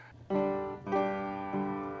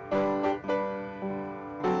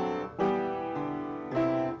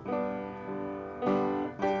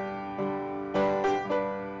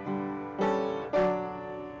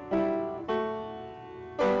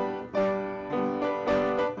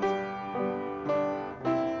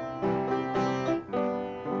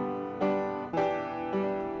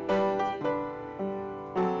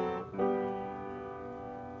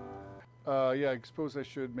I suppose I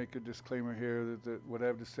should make a disclaimer here that what I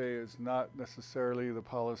have to say is not necessarily the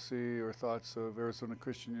policy or thoughts of Arizona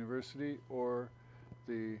Christian University or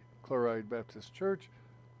the Chloride Baptist Church,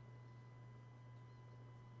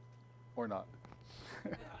 or not.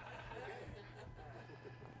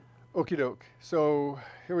 Okie doke. So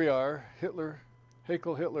here we are,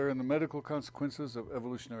 Hackel, Hitler, and the medical consequences of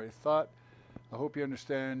evolutionary thought. I hope you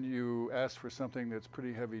understand you asked for something that's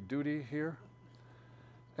pretty heavy duty here.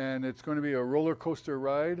 And it's going to be a roller coaster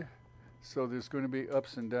ride, so there's going to be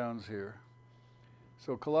ups and downs here.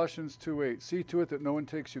 So Colossians 2:8, see to it that no one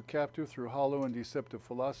takes you captive through hollow and deceptive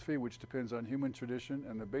philosophy, which depends on human tradition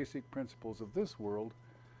and the basic principles of this world,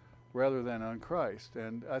 rather than on Christ.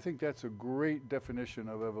 And I think that's a great definition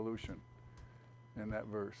of evolution in that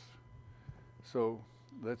verse. So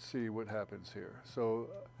let's see what happens here. So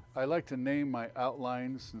I like to name my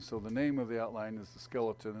outlines, and so the name of the outline is the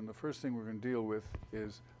skeleton, and the first thing we're going to deal with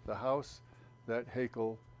is the house that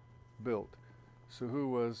Hackel built. So who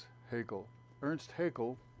was Hackel? Ernst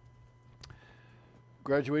Hackel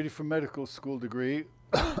graduated from medical school degree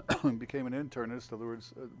and became an internist, in other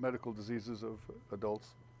words, medical diseases of adults,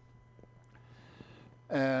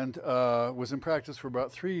 and was in practice for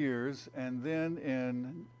about 3 years, and then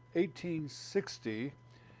in 1860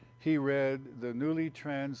 he read the newly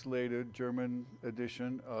translated German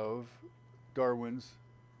edition of Darwin's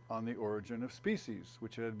On the Origin of Species,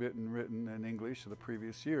 which had been written in English the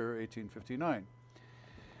previous year, 1859.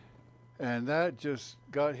 And that just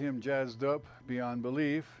got him jazzed up beyond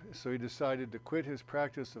belief, so he decided to quit his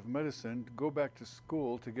practice of medicine, go back to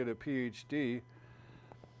school to get a PhD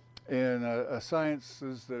in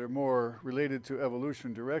sciences that are more related to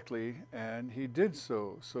evolution directly, and he did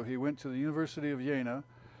so. So he went to the University of Jena,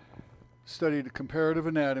 studied comparative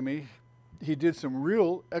anatomy. He did some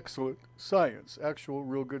real excellent science, actual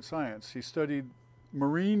real good science. He studied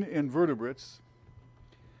marine invertebrates,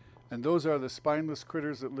 and those are the spineless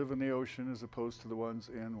critters that live in the ocean as opposed to the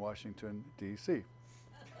ones in Washington, D.C.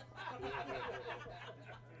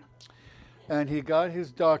 And he got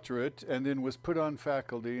his doctorate and then was put on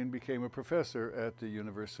faculty and became a professor at the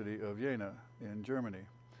University of Jena in Germany.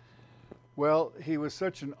 Well, he was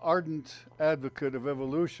such an ardent advocate of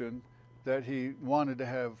evolution that he wanted to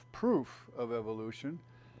have proof of evolution,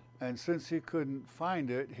 and since he couldn't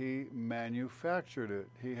find it, he manufactured it.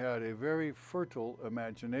 He had a very fertile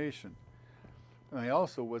imagination. And he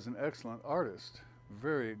also was an excellent artist,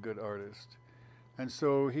 very good artist. And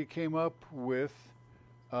so he came up with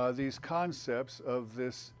these concepts of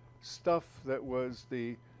this stuff that was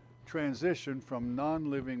the transition from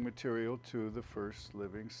non-living material to the first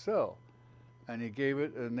living cell. And he gave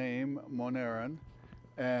it a name, Moneron,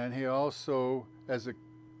 and he also, as a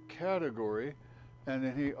category, and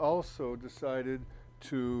then he also decided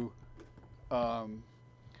to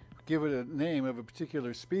give it a name of a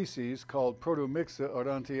particular species called Protomixa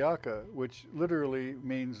aurantiaca, which literally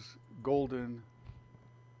means golden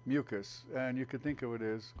mucus, and you could think of it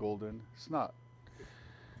as golden snot.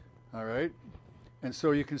 All right? And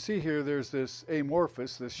so you can see here there's this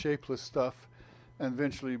amorphous, this shapeless stuff, and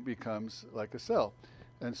eventually becomes like a cell.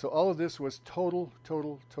 And so all of this was total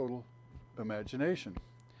imagination.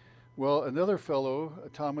 Well, another fellow,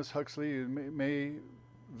 Thomas Huxley, you may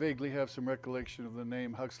vaguely have some recollection of the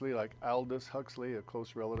name Huxley, like Aldous Huxley, a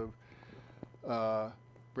close relative,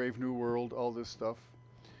 Brave New World, all this stuff,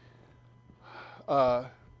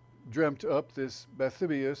 dreamt up this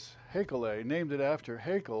Bathybius haeckeli, named it after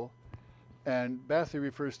Hackel, and bathy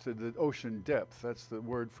refers to the ocean depth. That's the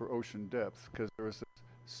word for ocean depth, because there was this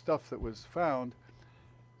stuff that was found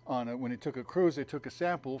on it. When he took a cruise, they took a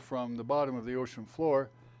sample from the bottom of the ocean floor.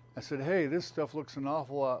 I said, hey, this stuff looks an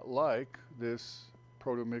awful lot like this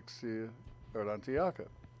Protomixa aurantiaca.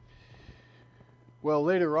 Well,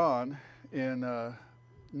 later on, in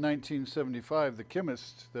 1975, the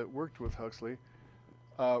chemist that worked with Huxley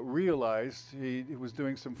realized, he was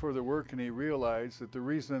doing some further work, and he realized that the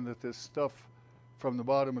reason that this stuff from the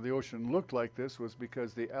bottom of the ocean looked like this was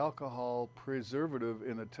because the alcohol preservative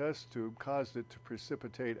in the test tube caused it to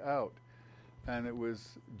precipitate out. And it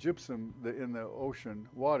was gypsum in the ocean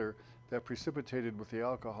water that precipitated with the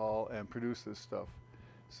alcohol and produced this stuff.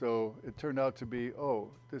 So it turned out to be,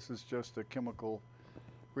 oh, this is just a chemical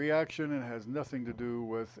reaction and has nothing to do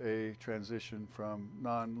with a transition from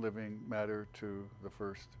non-living matter to the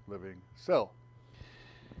first living cell.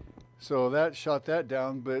 So that shot that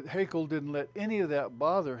down, but Hackel didn't let any of that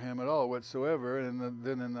bother him at all whatsoever, and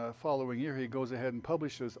then in the following year he goes ahead and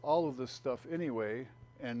publishes all of this stuff anyway,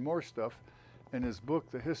 and more stuff, in his book,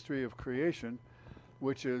 The History of Creation,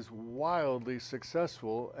 which is wildly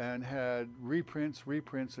successful and had reprints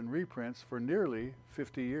for nearly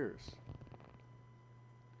 50 years.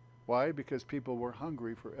 Why? Because people were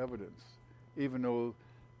hungry for evidence, even though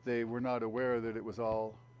they were not aware that it was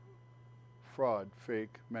all fraud,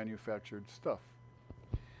 fake, manufactured stuff.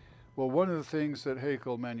 Well, one of the things that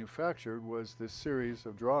Hackel manufactured was this series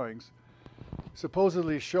of drawings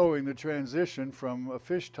supposedly showing the transition from a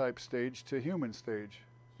fish-type stage to human stage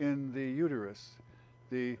in the uterus,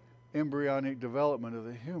 the embryonic development of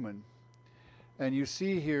the human. And you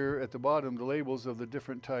see here at the bottom the labels of the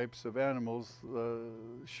different types of animals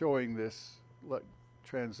showing this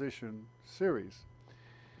transition series.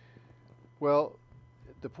 Well,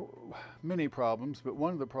 many problems, but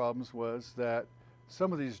one of the problems was that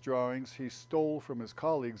some of these drawings he stole from his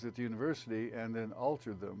colleagues at the university and then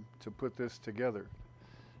altered them to put this together.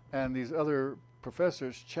 And these other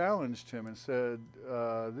professors challenged him and said,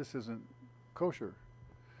 this isn't kosher.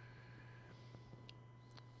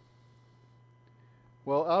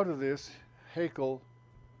 Well, out of this, Hackel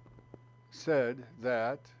said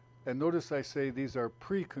that, and notice I say these are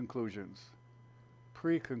pre-conclusions,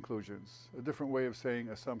 a different way of saying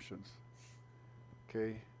assumptions,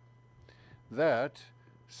 okay, that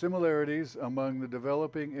similarities among the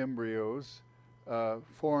developing embryos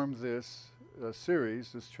formed this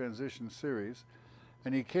series, this transition series,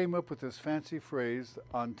 and he came up with this fancy phrase,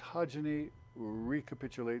 ontogeny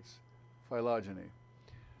recapitulates phylogeny.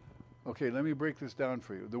 Okay, let me break this down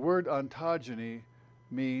for you. The word ontogeny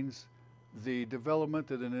means the development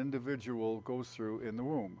that an individual goes through in the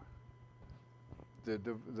womb. The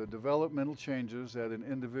developmental changes that an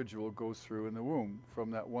individual goes through in the womb from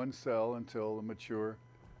that one cell until a mature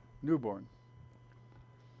newborn.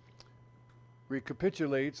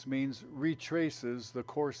 Recapitulates means retraces the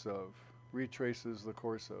course of.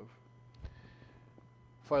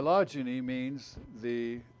 Phylogeny means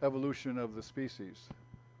the evolution of the species.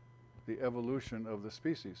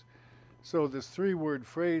 So this three-word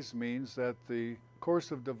phrase means that the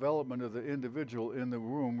course of development of the individual in the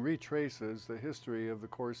womb retraces the history of the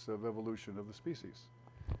course of evolution of the species.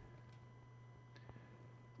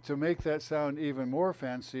 To make that sound even more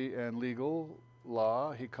fancy and legal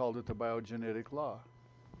law, he called it the biogenetic law.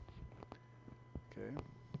 Okay.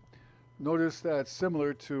 Notice that's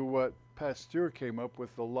similar to what Pasteur came up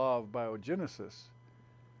with, the law of biogenesis.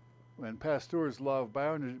 When Pasteur's law of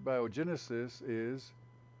biogenesis is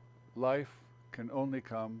life can only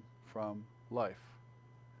come from life.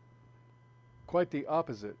 Quite the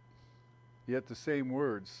opposite, yet the same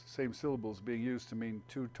words, same syllables being used to mean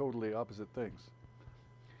two totally opposite things.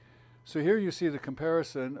 So here you see the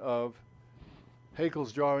comparison of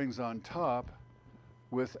Hackel's drawings on top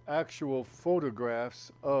with actual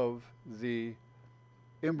photographs of the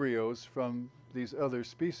embryos from these other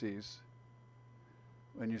species.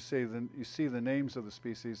 And you see the names of the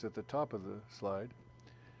species at the top of the slide,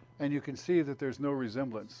 and you can see that there's no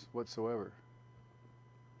resemblance whatsoever.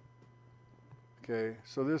 Okay,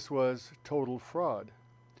 so this was total fraud.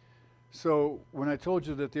 So when I told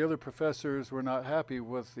you that the other professors were not happy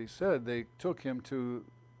with what he said, they took him to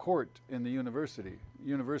court in the university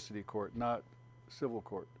court, not civil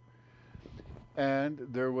court. And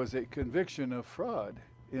there was a conviction of fraud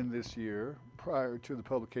in this year prior to the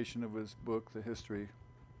publication of his book, The History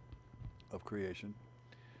of Creation.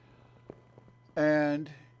 And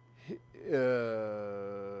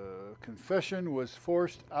confession was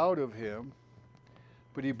forced out of him,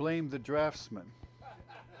 but he blamed the draftsman.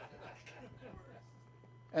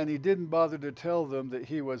 And he didn't bother to tell them that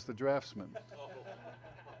he was the draftsman.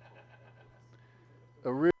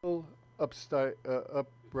 A real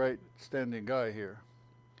upright standing guy here.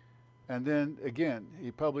 And then again, he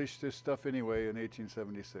published this stuff anyway in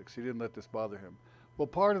 1876. He didn't let this bother him. Well,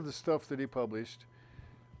 part of the stuff that he published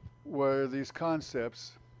were these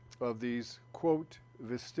concepts of these, quote,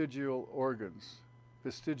 vestigial organs.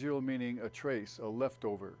 Vestigial meaning a trace, a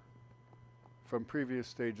leftover from previous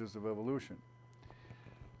stages of evolution.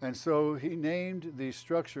 And so he named these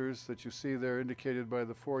structures that you see there indicated by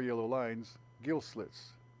the 4 yellow lines, gill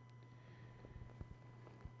slits.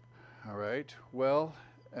 All right, well,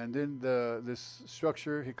 and then this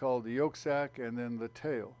structure he called the yolk sac and then the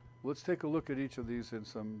tail. Let's take a look at each of these in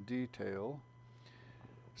some detail.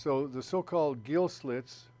 So the so-called gill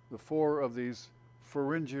slits, the 4 of these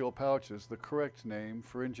pharyngeal pouches, the correct name,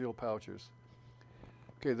 pharyngeal pouches.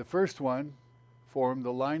 Okay, the first one formed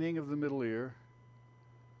the lining of the middle ear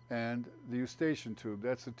and the eustachian tube.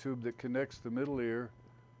 That's the tube that connects the middle ear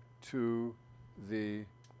to the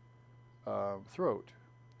throat.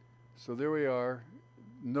 So there we are,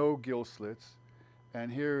 no gill slits.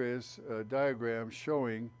 And here is a diagram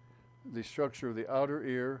showing the structure of the outer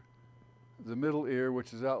ear, the middle ear,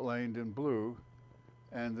 which is outlined in blue,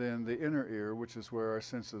 and then the inner ear, which is where our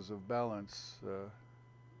senses of balance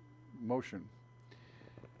motion.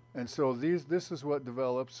 And so this is what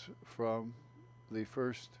develops from the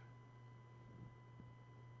first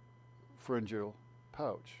pharyngeal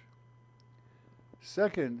pouch.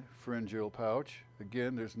 Second pharyngeal pouch,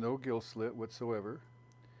 again, there's no gill slit whatsoever,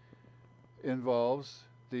 involves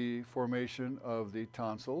the formation of the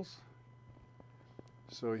tonsils.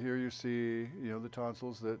 So here you see, the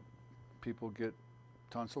tonsils that people get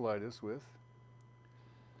tonsillitis with,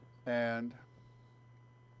 and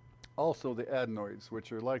also the adenoids,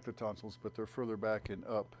 which are like the tonsils, but they're further back and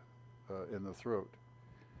up in the throat.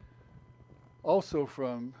 Also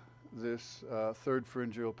from this third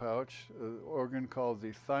pharyngeal pouch, an organ called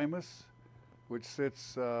the thymus, which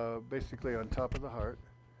sits basically on top of the heart,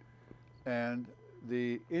 and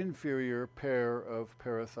the inferior pair of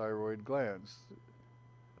parathyroid glands.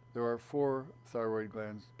 There are 4 thyroid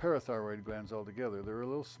glands, parathyroid glands altogether. They're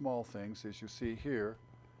little small things, as you see here.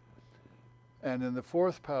 And then the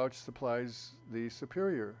fourth pouch supplies the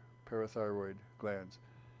superior parathyroid glands.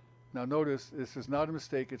 Now notice, this is not a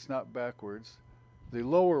mistake, it's not backwards. The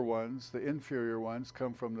lower ones, the inferior ones,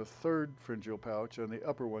 come from the third pharyngeal pouch, and the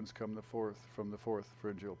upper ones come from the fourth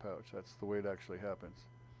pharyngeal pouch. That's the way it actually happens.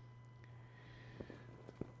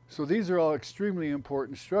 So these are all extremely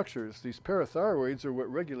important structures. These parathyroids are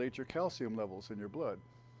what regulate your calcium levels in your blood,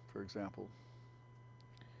 for example.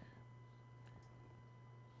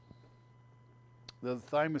 The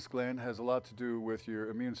thymus gland has a lot to do with your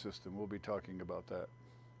immune system. We'll be talking about that.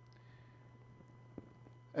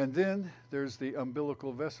 And then there's the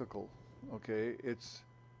umbilical vesicle. Okay,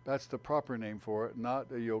 that's the proper name for it, not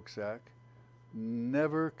a yolk sac.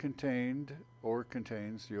 Never contained or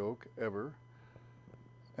contains yolk, ever.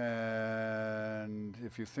 And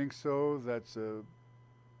if you think so, that's a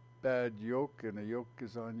bad yolk, and a yolk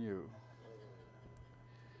is on you.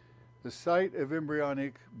 The site of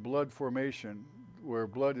embryonic blood formation, where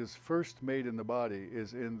blood is first made in the body,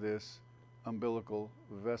 is in this umbilical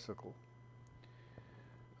vesicle.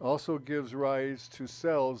 Also gives rise to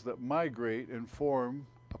cells that migrate and form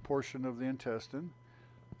a portion of the intestine,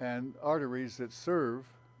 and arteries that serve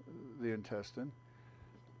the intestine,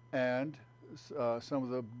 and some of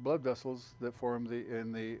the blood vessels that form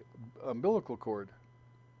in the umbilical cord,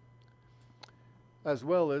 as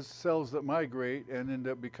well as cells that migrate and end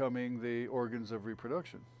up becoming the organs of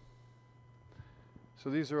reproduction. So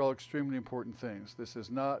these are all extremely important things. This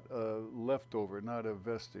is not a leftover, not a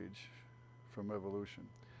vestige from evolution.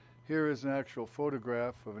 Here is an actual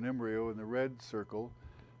photograph of an embryo in the red circle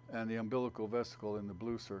and the umbilical vesicle in the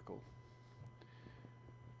blue circle.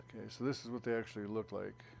 Okay, so this is what they actually look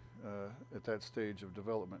like at that stage of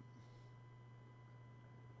development.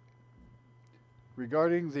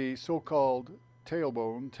 Regarding the so-called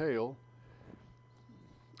tailbone, tail,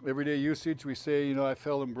 everyday usage we say, I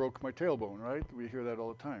fell and broke my tailbone, right? We hear that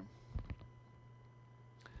all the time.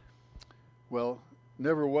 Well,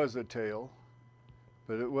 never was a tail,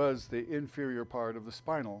 but it was the inferior part of the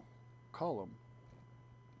spinal column.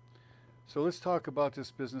 So let's talk about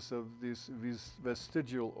this business of these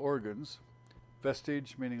vestigial organs.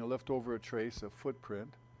 Vestige meaning a leftover, a trace, a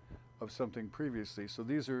footprint of something previously. So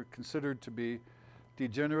these are considered to be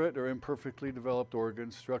degenerate or imperfectly developed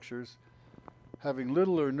organs, structures, having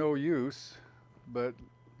little or no use, but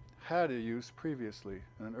had a use previously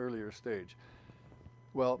in an earlier stage.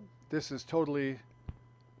 Well, this is totally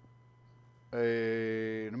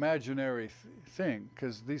an imaginary thing,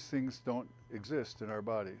 because these things don't exist in our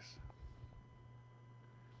bodies.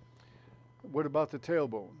 What about the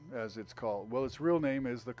tailbone, as it's called? Well, its real name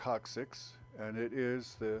is the coccyx, and it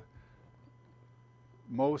is the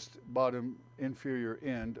most bottom inferior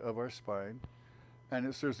end of our spine, and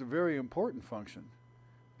it serves a very important function.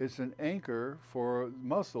 It's an anchor for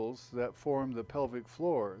muscles that form the pelvic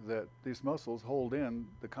floor, that these muscles hold in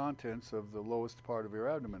the contents of the lowest part of your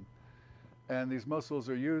abdomen. And these muscles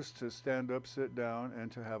are used to stand up, sit down,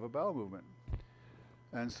 and to have a bowel movement.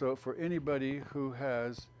 And so for anybody who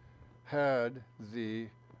has had the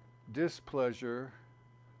displeasure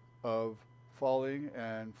of falling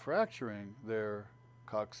and fracturing their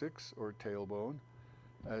coccyx or tailbone,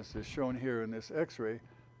 as is shown here in this x-ray,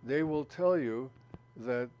 they will tell you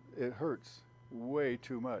that it hurts way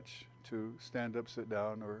too much to stand up, sit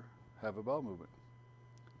down, or have a bowel movement.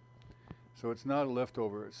 So it's not a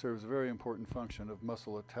leftover. It serves a very important function of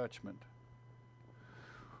muscle attachment.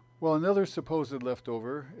 Well, another supposed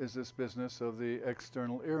leftover is this business of the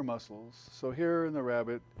external ear muscles. So here in the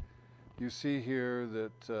rabbit, you see here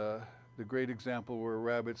that the great example where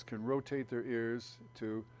rabbits can rotate their ears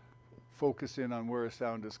to focus in on where a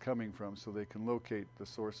sound is coming from so they can locate the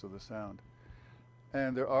source of the sound.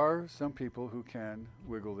 And there are some people who can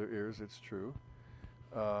wiggle their ears, it's true.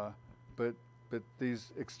 but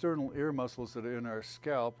these external ear muscles that are in our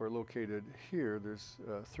scalp are located here. There's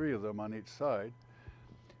 3 of them on each side.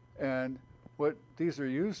 And what these are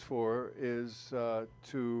used for is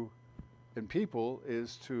in people,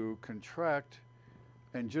 is to contract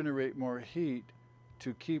and generate more heat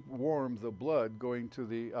to keep warm the blood going to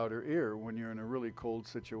the outer ear when you're in a really cold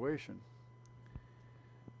situation.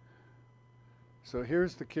 So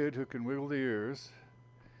here's the kid who can wiggle the ears,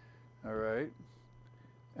 all right?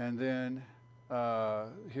 And then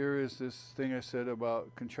here is this thing I said about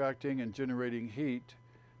contracting and generating heat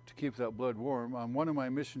to keep that blood warm. On one of my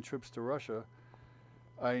mission trips to Russia,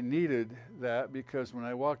 I needed that because when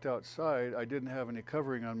I walked outside, I didn't have any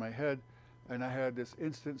covering on my head, and I had this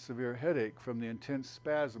instant severe headache from the intense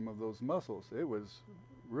spasm of those muscles. It was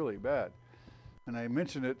really bad. And I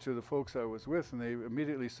mentioned it to the folks I was with, and they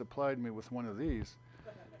immediately supplied me with one of these.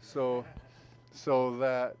 So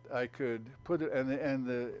that I could put it,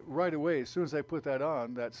 and right away, as soon as I put that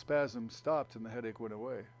on, that spasm stopped and the headache went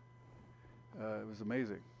away. It was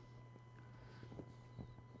amazing.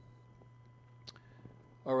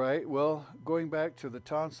 All right, well, going back to the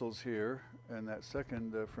tonsils here and that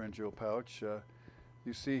second pharyngeal pouch,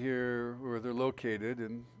 you see here where they're located,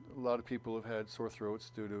 and a lot of people have had sore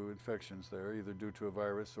throats due to infections there, either due to a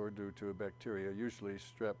virus or due to a bacteria, usually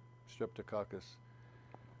streptococcus.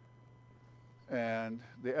 And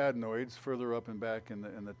the adenoids further up and back in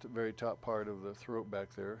the very top part of the throat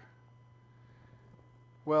back there.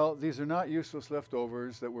 Well, these are not useless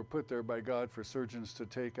leftovers that were put there by God for surgeons to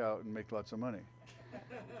take out and make lots of money.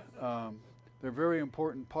 They're a very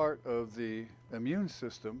important part of the immune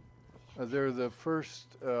system. They're the first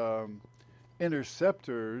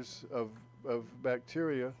interceptors of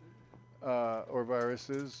bacteria or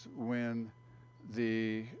viruses when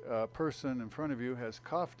the person in front of you has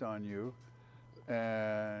coughed on you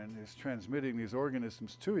and is transmitting these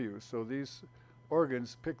organisms to you. So these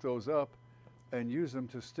organs pick those up and use them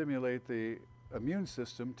to stimulate the immune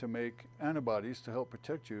system to make antibodies to help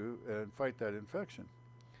protect you and fight that infection.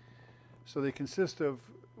 So they consist of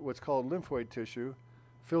what's called lymphoid tissue,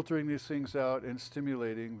 filtering these things out and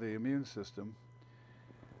stimulating the immune system.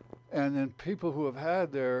 And then people who have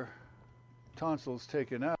had their tonsils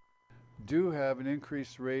taken out do have an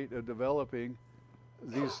increased rate of developing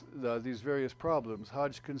these various problems: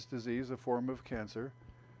 Hodgkin's disease, a form of cancer,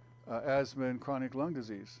 asthma, and chronic lung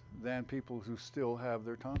disease, than people who still have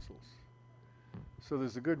their tonsils. So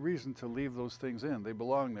there's a good reason to leave those things in. They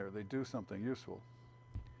belong there. They do something useful.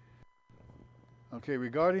 Okay,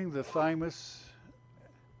 regarding the thymus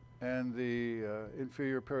and the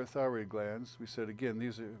inferior parathyroid glands, we said again,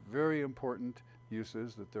 these are very important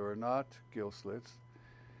uses, that there are not gill slits.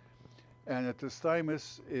 And that this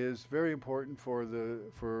thymus is very important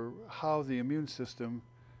for how the immune system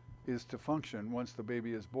is to function once the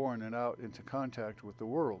baby is born and out into contact with the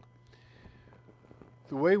world.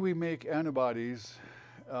 The way we make antibodies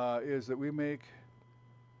is that we make,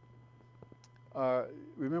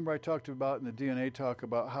 remember I talked about in the DNA talk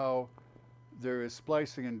about how there is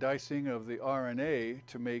splicing and dicing of the RNA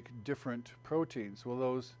to make different proteins. Well,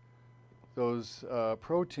 those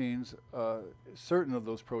proteins, certain of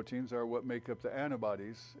those proteins are what make up the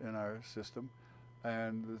antibodies in our system,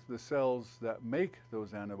 and the cells that make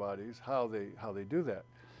those antibodies, how they do that.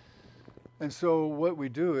 And so what we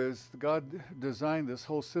do is God designed this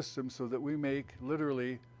whole system so that we make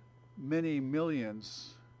literally many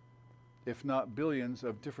millions, if not billions,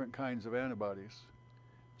 of different kinds of antibodies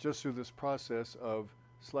just through this process of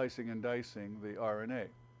slicing and dicing the RNA.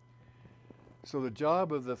 So the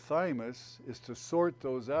job of the thymus is to sort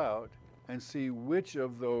those out and see which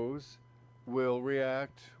of those will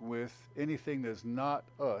react with anything that's not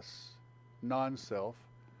us, non-self,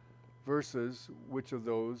 versus which of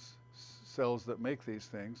those cells that make these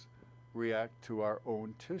things react to our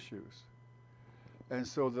own tissues. And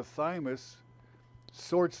so the thymus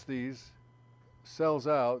sorts these cells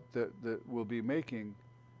out that will be making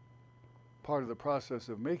part of the process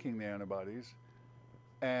of making the antibodies,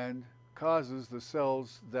 and causes the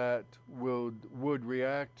cells that would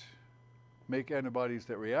react, make antibodies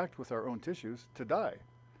that react with our own tissues to die,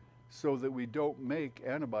 so that we don't make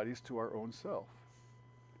antibodies to our own self.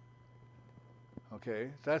 Okay,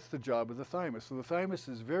 that's the job of the thymus. So the thymus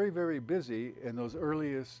is very, very busy in those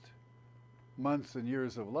earliest months and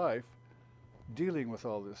years of life dealing with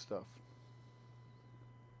all this stuff.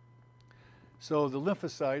 So the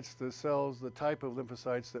lymphocytes, the cells, the type of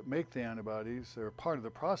lymphocytes that make the antibodies, or part of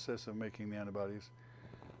the process of making the antibodies,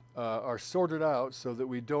 are sorted out so that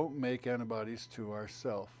we don't make antibodies to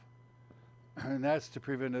ourselves. And that's to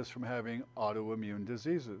prevent us from having autoimmune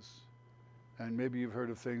diseases. And maybe you've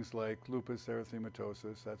heard of things like lupus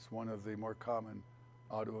erythematosus. That's one of the more common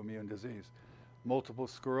autoimmune disease. Multiple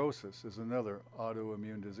sclerosis is another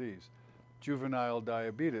autoimmune disease. Juvenile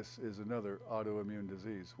diabetes is another autoimmune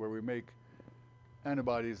disease where we make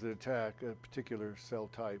antibodies that attack a particular cell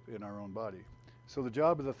type in our own body. So the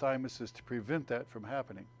job of the thymus is to prevent that from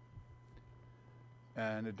happening.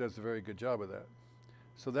 And it does a very good job of that.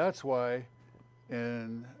 So that's why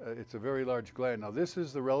it's a very large gland. Now this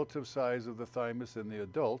is the relative size of the thymus in the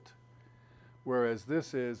adult, whereas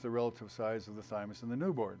this is the relative size of the thymus in the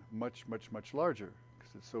newborn. Much, much, much larger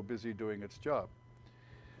because it's so busy doing its job.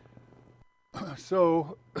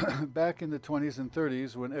 So back in the 20s and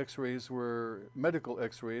 30s, when medical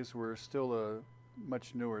x-rays were still a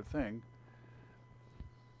much newer thing,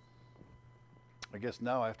 I guess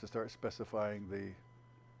now I have to start specifying the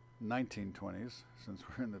 1920s, since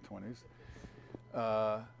we're in the 20s.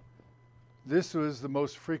 This was the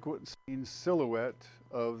most frequent seen silhouette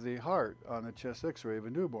of the heart on a chest x-ray of a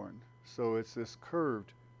newborn. So it's this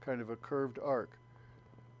curved, kind of a curved arc.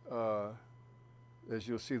 As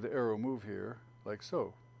you'll see the arrow move here, like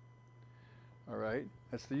so. All right,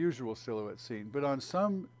 that's the usual silhouette seen. But on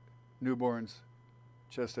some newborns'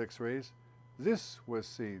 chest x-rays, this was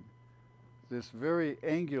seen. This very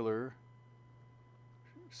angular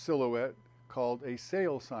silhouette called a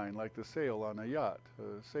sail sign, like the sail on a yacht,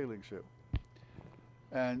 a sailing ship.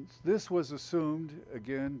 And this was assumed,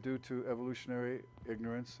 again, due to evolutionary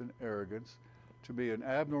ignorance and arrogance, to be an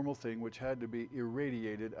abnormal thing which had to be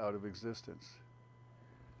irradiated out of existence.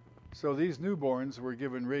 So these newborns were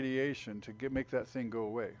given radiation to make that thing go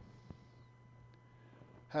away,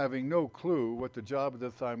 having no clue what the job of the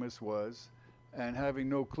thymus was, and having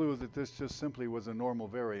no clue that this just simply was a normal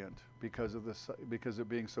variant because of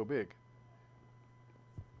being so big.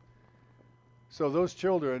 So those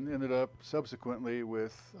children ended up subsequently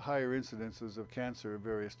with higher incidences of cancer of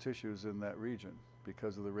various tissues in that region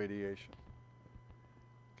because of the radiation.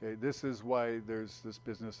 Okay, this is why there's this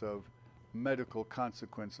business of medical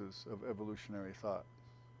consequences of evolutionary thought.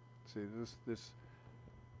 See, this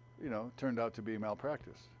turned out to be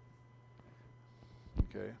malpractice.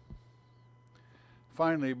 Okay.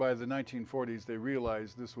 Finally, by the 1940s, they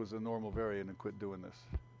realized this was a normal variant and quit doing this.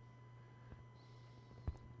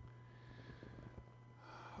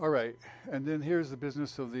 All right, and then here's the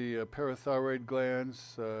business of the parathyroid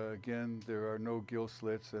glands. Again, there are no gill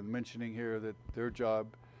slits, and mentioning here that their job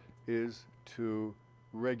is to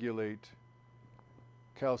regulate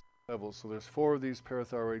calcium levels. So there's 4 of these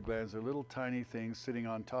parathyroid glands. They're little tiny things sitting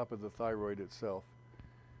on top of the thyroid itself.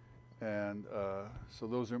 And so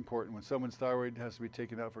those are important. When someone's thyroid has to be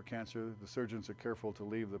taken out for cancer, the surgeons are careful to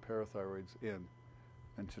leave the parathyroids in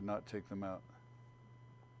and to not take them out.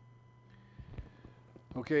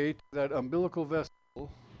 Okay, that umbilical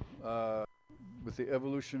vesicle, with the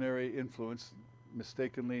evolutionary influence,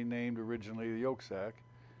 mistakenly named originally the yolk sac,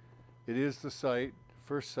 it is the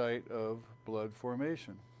first site of blood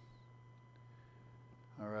formation.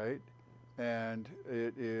 All right, and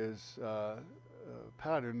it is a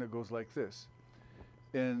pattern that goes like this.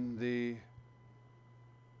 In the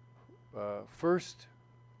first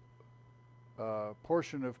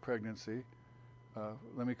portion of pregnancy,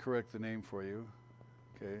 let me correct the name for you.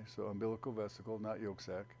 Okay, so umbilical vesicle, not yolk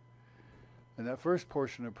sac. In that first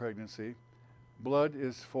portion of pregnancy, blood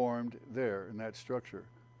is formed there in that structure.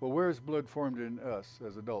 Well, where is blood formed in us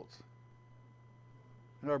as adults?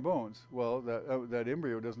 In our bones. Well, that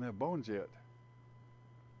embryo doesn't have bones yet.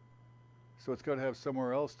 So it's got to have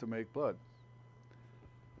somewhere else to make blood.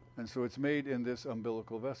 And so it's made in this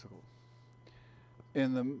umbilical vesicle.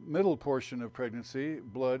 In the middle portion of pregnancy,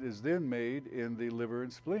 blood is then made in the liver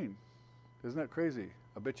and spleen. Isn't that crazy?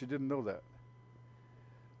 I bet you didn't know that.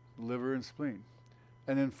 Liver and spleen.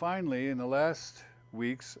 And then finally, in the last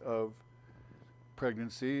weeks of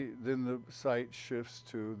pregnancy, then the site shifts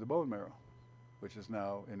to the bone marrow, which is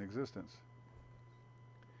now in existence.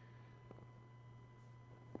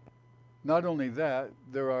 Not only that,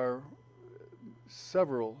 there are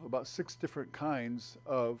about 6 different kinds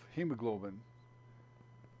of hemoglobin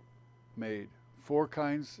made. 4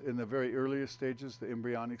 kinds in the very earliest stages, the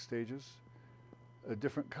embryonic stages. A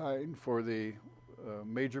different kind for the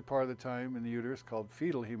major part of the time in the uterus called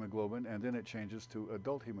fetal hemoglobin, and then it changes to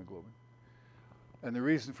adult hemoglobin. And the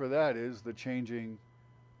reason for that is the changing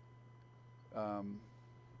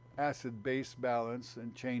acid-base balance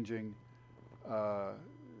and changing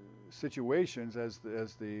situations as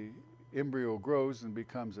the embryo grows and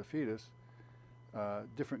becomes a fetus,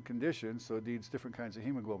 different conditions, so it needs different kinds of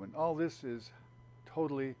hemoglobin. All this is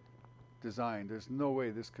totally designed. There's no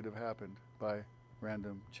way this could have happened by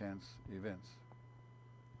random chance events.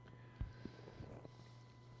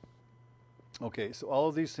 Okay, so all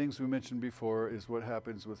of these things we mentioned before is what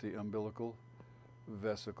happens with the umbilical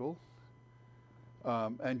vesicle.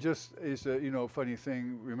 And just is a funny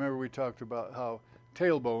thing. Remember we talked about how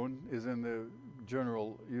tailbone is in the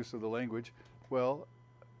general use of the language. Well,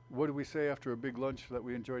 what do we say after a big lunch that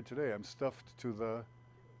we enjoyed today? I'm stuffed to the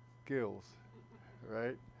gills,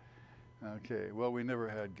 right? Okay, well, we never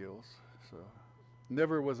had gills, so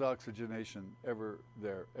never was oxygenation ever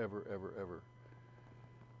there, ever, ever, ever.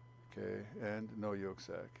 Okay, and no yolk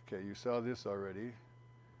sac. Okay, you saw this already.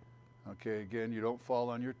 Okay, again, you don't fall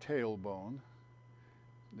on your tailbone.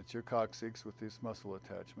 It's your coccyx with this muscle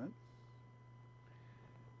attachment.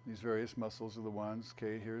 These various muscles are the ones,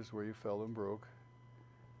 okay, here's where you fell and broke.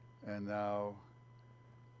 And now,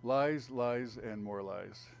 lies, lies, and more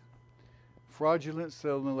lies. Fraudulent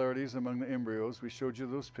similarities among the embryos, we showed you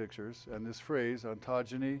those pictures, and this phrase,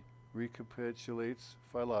 ontogeny, recapitulates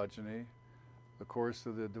phylogeny. The course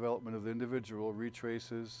of the development of the individual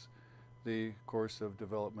retraces the course of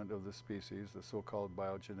development of the species, the so-called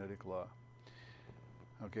biogenetic law.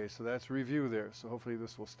 Okay, so that's review there. So hopefully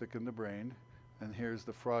this will stick in the brain. And here's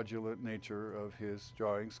the fraudulent nature of his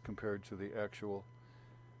drawings compared to the actual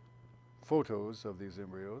photos of these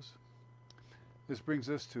embryos. This brings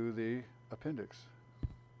us to the appendix.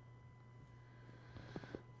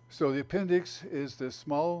 So the appendix is this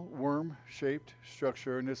small worm-shaped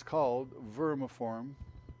structure, and it's called vermiform,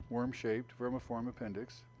 worm-shaped, vermiform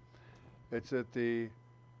appendix. It's at the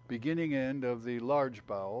beginning end of the large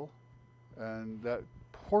bowel, and that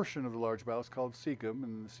portion of the large bowel is called cecum,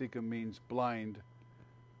 and the cecum means blind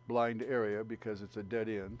area because it's a dead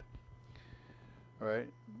end. All right,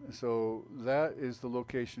 so that is the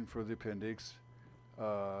location for the appendix,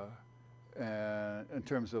 and in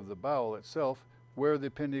terms of the bowel itself, where the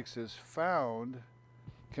appendix is found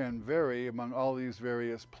can vary among all these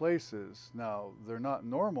various places. Now, they're not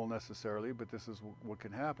normal necessarily, but this is what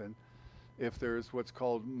can happen if there's what's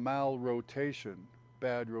called malrotation,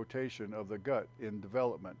 bad rotation of the gut in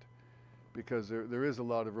development, because there is a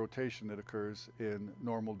lot of rotation that occurs in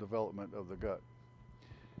normal development of the gut.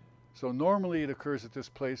 So normally it occurs at this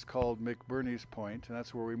place called McBurney's Point, and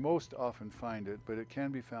that's where we most often find it, but it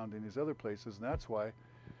can be found in these other places, and that's why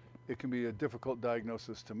it can be a difficult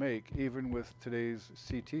diagnosis to make. Even with today's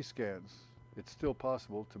CT scans, it's still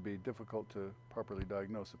possible to be difficult to properly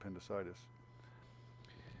diagnose appendicitis.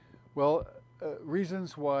 Well,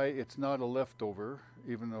 reasons why it's not a leftover,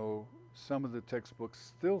 even though some of the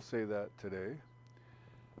textbooks still say that today,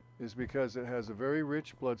 is because it has a very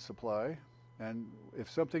rich blood supply. And if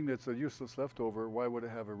something that's a useless leftover, why would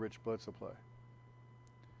it have a rich blood supply?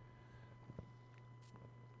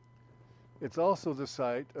 It's also the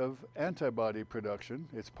site of antibody production.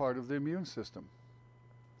 It's part of the immune system,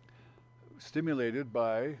 stimulated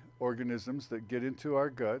by organisms that get into our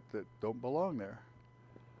gut that don't belong there.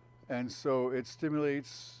 And so it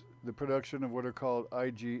stimulates the production of what are called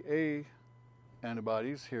IgA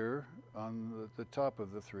antibodies here on the top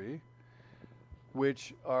of the three,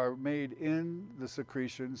 which are made in the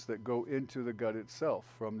secretions that go into the gut itself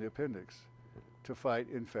from the appendix to fight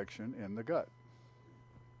infection in the gut.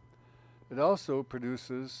 It also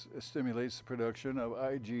stimulates the production of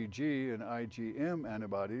IgG and IgM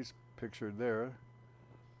antibodies, pictured there.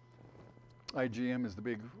 IgM is the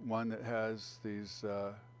big one that has these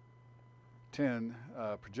 10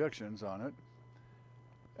 projections on it.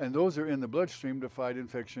 And those are in the bloodstream to fight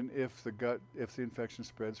infection if the infection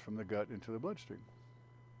spreads from the gut into the bloodstream.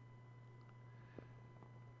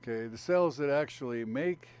 Okay, the cells that actually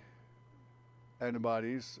make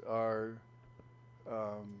antibodies are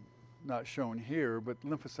not shown here, but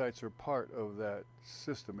lymphocytes are part of that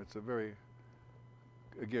system. It's a very,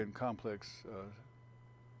 again, complex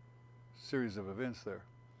series of events there.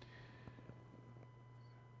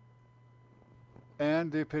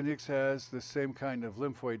 And the appendix has the same kind of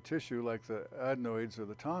lymphoid tissue like the adenoids or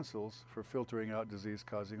the tonsils for filtering out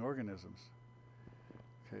disease-causing organisms.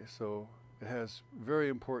 Okay, so it has very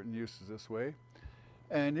important uses this way.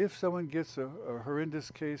 And if someone gets a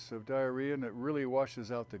horrendous case of diarrhea and it really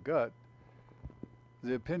washes out the gut,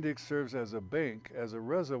 the appendix serves as a bank, as a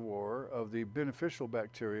reservoir of the beneficial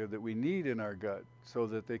bacteria that we need in our gut so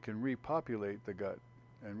that they can repopulate the gut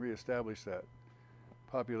and reestablish that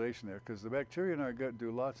population there, because the bacteria in our gut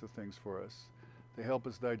do lots of things for us. They help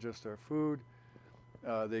us digest our food.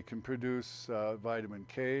 They can produce vitamin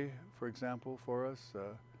K, for example, for us.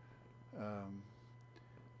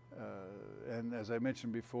 And as I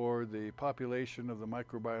mentioned before, the population of the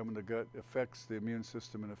microbiome in the gut affects the immune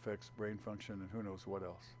system and affects brain function and who knows what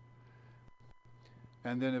else.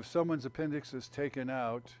 And then if someone's appendix is taken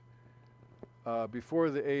out before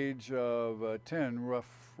the age of 10,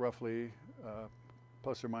 roughly,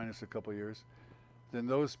 plus or minus a couple years, then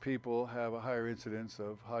those people have a higher incidence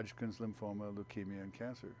of Hodgkin's lymphoma, leukemia, and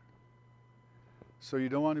cancer. So you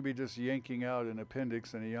don't want to be just yanking out an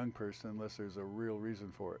appendix in a young person unless there's a real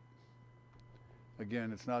reason for it.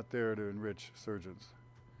 Again, it's not there to enrich surgeons.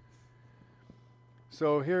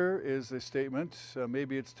 So here is a statement.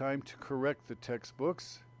 Maybe it's time to correct the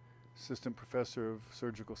textbooks. Assistant Professor of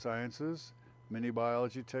Surgical Sciences. Many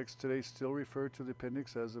biology texts today still refer to the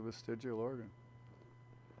appendix as a vestigial organ.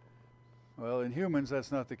 Well, in humans,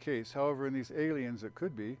 that's not the case. However, in these aliens, it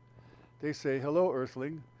could be. They say, "Hello,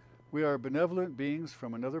 Earthling. We are benevolent beings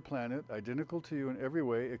from another planet, identical to you in every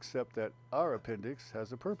way, except that our appendix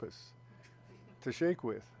has a purpose to shake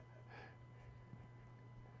with."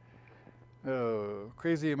 Oh,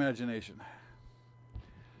 crazy imagination.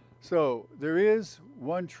 So, there is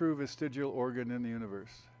one true vestigial organ in the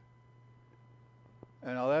universe.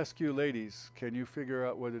 And I'll ask you ladies, can you figure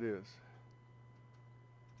out what it is?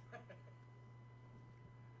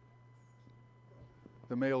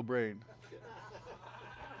 The male brain.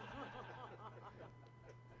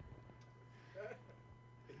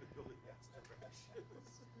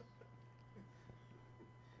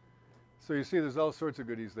 So you see there's all sorts of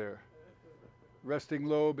goodies there. Resting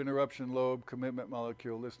lobe, interruption lobe, commitment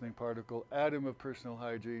molecule, listening particle, atom of personal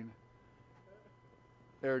hygiene,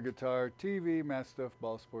 air guitar, TV, math stuff,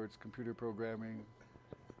 ball sports, computer programming,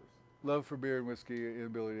 love for beer and whiskey,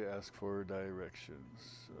 inability to ask for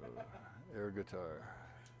directions. Air guitar.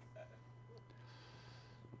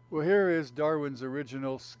 Well, here is Darwin's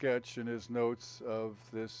original sketch in his notes of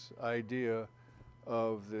this idea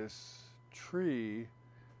of this tree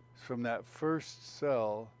from that first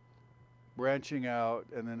cell branching out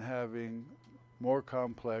and then having more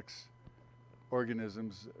complex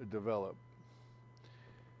organisms develop.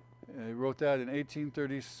 And he wrote that in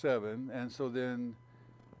 1837, and so then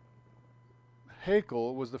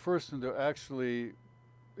Hackel was the first one to actually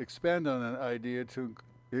expand on that idea to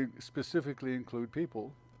specifically include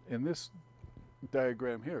people in this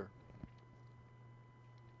diagram here.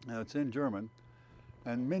 Now it's in German,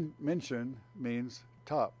 and Menschen means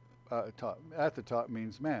top. At the top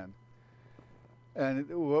means man. And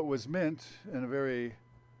what was meant in a very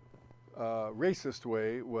racist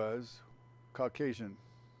way was Caucasian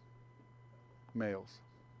males.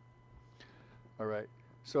 All right.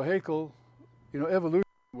 So Hackel, evolution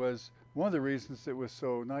was one of the reasons it was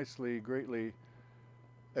so greatly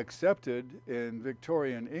accepted in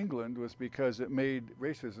Victorian England was because it made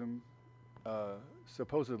racism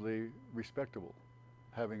supposedly respectable,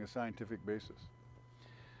 having a scientific basis.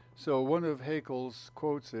 So one of Hackel's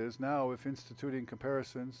quotes is, "Now, if instituting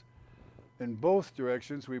comparisons in both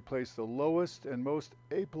directions, we place the lowest and most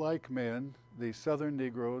ape-like men, the southern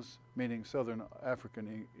Negroes, meaning southern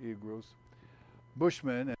African Negroes,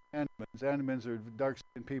 Bushmen and Andamans. Andamans are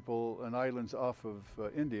dark-skinned people on islands off of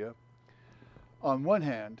India. On one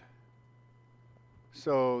hand,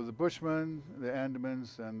 so the Bushmen, the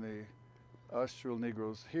Andamans, and the Austral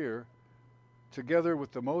Negroes here, together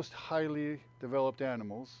with the most highly developed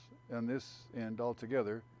animals on this end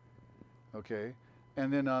altogether, okay,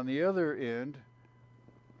 and then on the other end,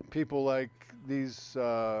 people like these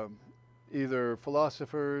either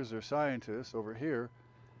philosophers or scientists over here,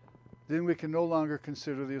 then we can no longer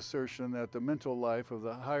consider the assertion that the mental life of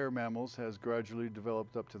the higher mammals has gradually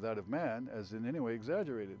developed up to that of man as in any way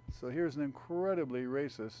exaggerated." So here's an incredibly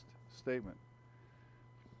racist statement.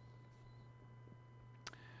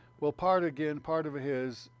 Well, part of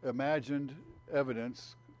his imagined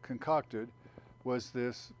evidence concocted was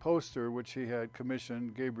this poster which he had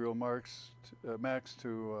commissioned Gabriel Max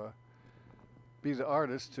to be the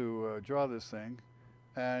artist to draw this thing,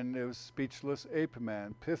 and it was speechless ape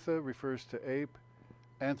man. Pitha refers to ape,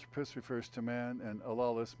 anthropos refers to man, and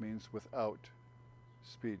alalis means without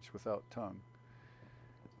speech, without tongue.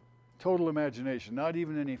 Total imagination, not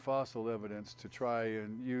even any fossil evidence to try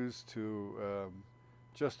and use to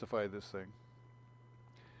justify this thing.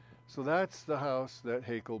 So that's the house that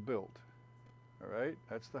Hackel built. All right,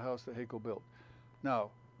 that's the house that Hackel built.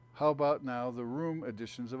 Now, how about now the room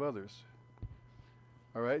additions of others?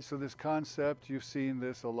 All right, so this concept, you've seen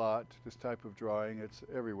this a lot, this type of drawing, it's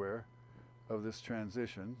everywhere, of this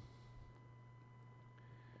transition.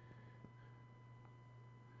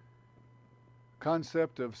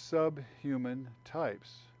 Concept of subhuman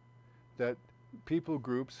types, that people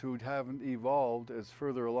groups who haven't evolved as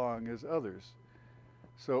further along as others.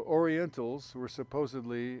 So Orientals were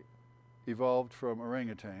supposedly evolved from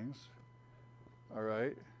orangutans, all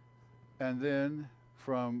right, and then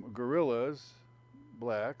from gorillas,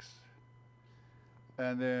 blacks,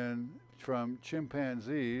 and then from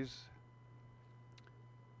chimpanzees,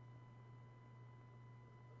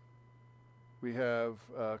 we have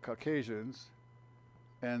Caucasians,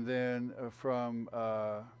 and then from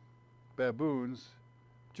baboons,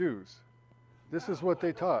 Jews. This is what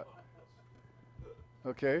they taught.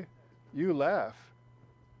 Okay? You laugh,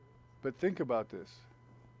 but think about this.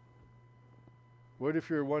 What if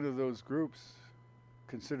you're one of those groups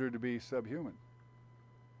considered to be subhuman?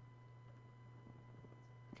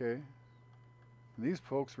 Okay? And these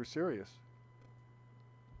folks were serious.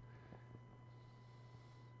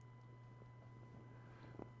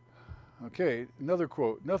 Okay, another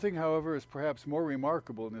quote. Nothing, however, is perhaps more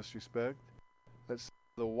remarkable in this respect that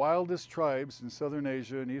the wildest tribes in southern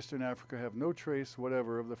Asia and eastern Africa have no trace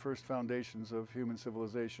whatever of the first foundations of human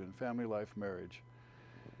civilization, family life, marriage.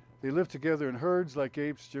 They live together in herds like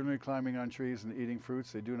apes, generally climbing on trees and eating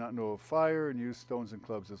fruits. They do not know of fire and use stones and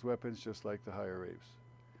clubs as weapons, just like the higher apes.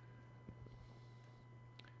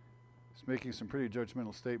 He's making some pretty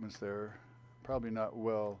judgmental statements there, probably not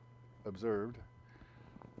well observed.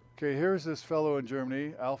 Okay, here's this fellow in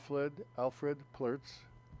Germany, Alfred Plertz.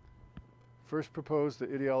 First proposed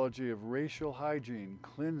the ideology of racial hygiene,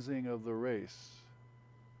 cleansing of the race.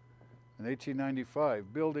 In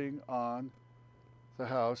 1895, building on the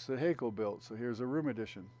house that Hackel built. So here's a room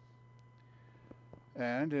edition.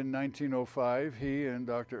 And in 1905, he and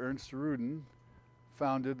Dr. Ernst Ruden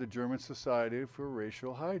founded the German Society for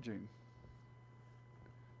Racial Hygiene.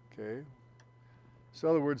 Okay? So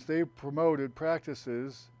in other words, they promoted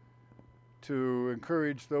practices to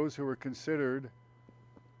encourage those who were considered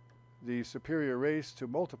the superior race to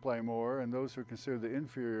multiply more, and those who are considered the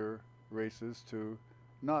inferior races to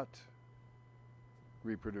not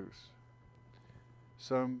reproduce.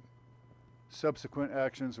 Some subsequent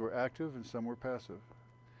actions were active and some were passive.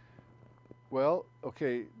 Well,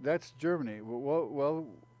 okay, that's Germany. Well,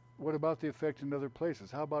 what about the effect in other places?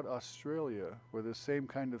 How about Australia, where the same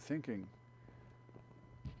kind of thinking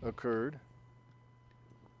occurred?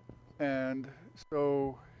 And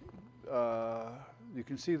so you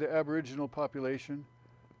can see the Aboriginal population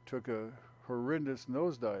took a horrendous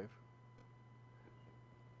nosedive.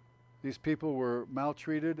 These people were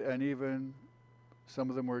maltreated, and even some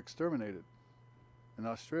of them were exterminated in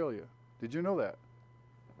Australia. Did you know that?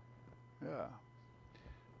 Yeah.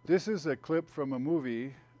 This is a clip from a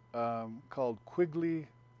movie called Quigley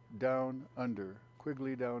Down Under.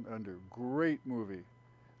 Quigley Down Under. Great movie.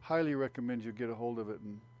 Highly recommend you get a hold of it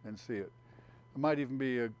and see it. It might even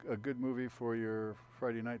be a good movie for your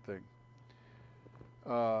Friday night thing.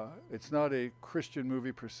 It's not a Christian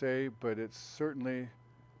movie per se, but it certainly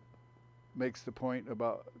makes the point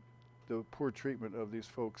about the poor treatment of these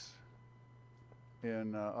folks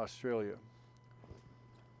in Australia.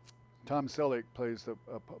 Tom Selleck plays the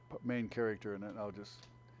main character in it. I'll just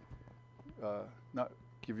not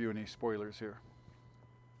give you any spoilers here.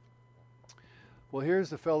 Well, here's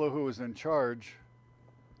the fellow who was in charge,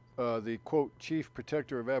 the, quote, chief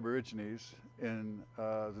protector of Aborigines in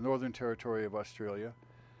the Northern Territory of Australia.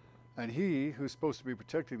 And he, who's supposed to be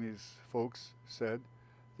protecting these folks, said,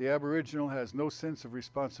 the Aboriginal has no sense of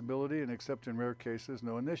responsibility and, except in rare cases,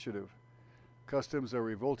 no initiative. Customs are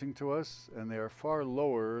revolting to us, and they are far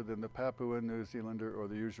lower than the Papuan New Zealander or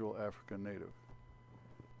the usual African native.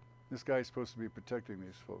 This guy's supposed to be protecting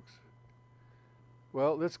these folks.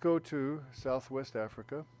 Well, let's go to Southwest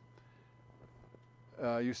Africa.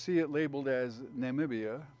 You see it labeled as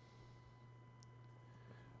Namibia,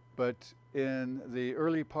 but in the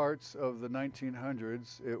early parts of the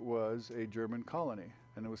 1900s, it was a German colony,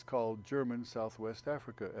 and it was called German Southwest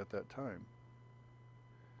Africa at that time.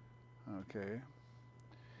 Okay.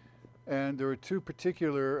 And there were two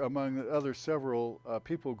particular, among the other several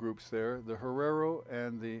people groups there, the Herero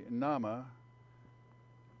and the Nama,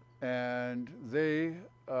 and they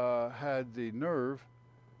had the nerve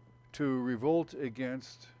to revolt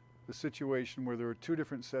against the situation where there were two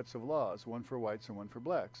different sets of laws, one for whites and one for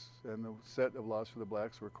blacks. And the set of laws for the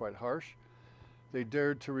blacks were quite harsh. They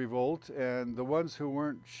dared to revolt, and the ones who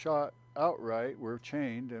weren't shot outright were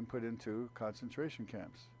chained and put into concentration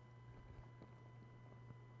camps.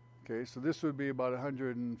 Okay, so this would be about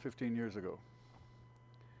 115 years ago.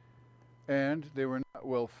 And they were not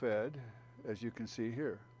well fed, as you can see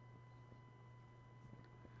here.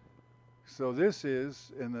 So this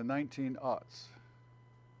is in the 1900s.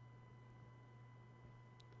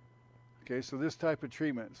 Okay, so this type of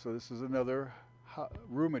treatment, so this is another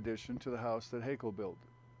room addition to the house that Hackel built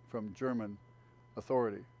from German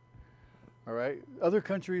authority. All right, other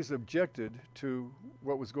countries objected to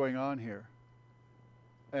what was going on here.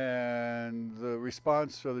 And the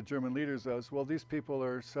response of the German leaders was, well, these people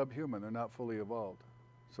are subhuman, they're not fully evolved,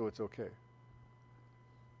 so it's okay.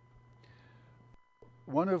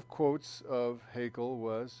 one of quotes of Hackel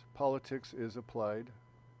was, "Politics is applied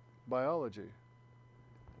biology."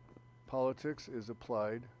 Politics is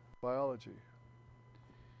applied biology.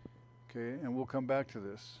 Okay, and we'll come back to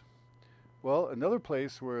this. Well, another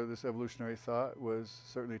place where this evolutionary thought was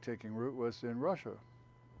certainly taking root was in Russia.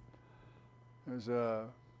 There's a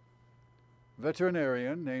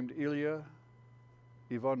veterinarian named Ilya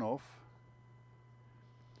Ivanov.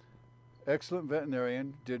 Excellent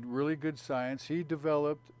veterinarian, did really good science. He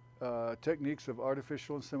developed techniques of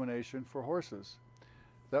artificial insemination for horses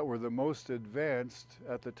that were the most advanced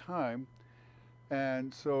at the time.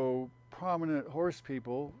 And so prominent horse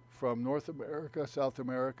people from North America, South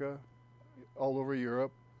America, all over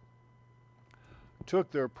Europe,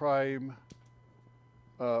 took their prime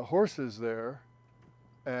horses there,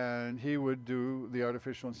 and he would do the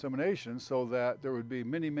artificial insemination so that there would be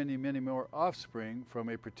many, many, many more offspring from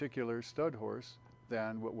a particular stud horse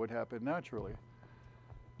than what would happen naturally.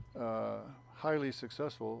 Highly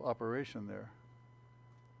successful operation there.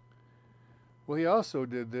 Well, he also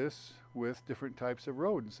did this with different types of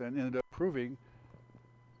rodents and ended up proving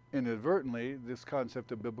inadvertently this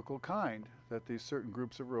concept of biblical kind, that these certain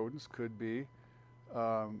groups of rodents could be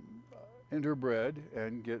interbred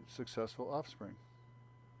and get successful offspring.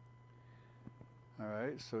 All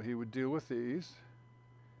right, so he would deal with these.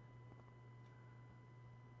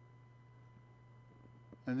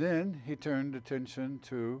 And then he turned attention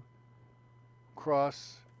to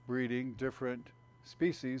cross-breeding different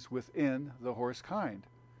species within the horse kind,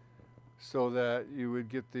 so that you would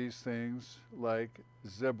get these things like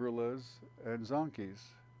zebralas and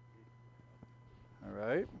zonkies. All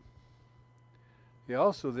right. He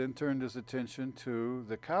also then turned his attention to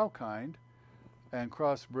the cow kind and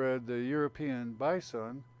crossbred the European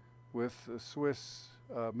bison with the Swiss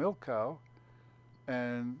milk cow,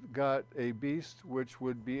 and got a beast which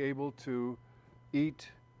would be able to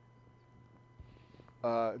eat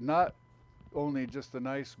not only just the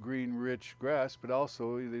nice green rich grass, but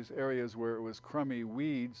also these areas where it was crummy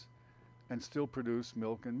weeds, and still produce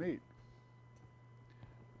milk and meat.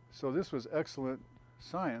 So this was excellent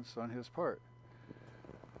science on his part.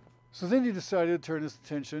 So then he decided to turn his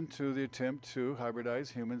attention to the attempt to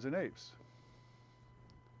hybridize humans and apes.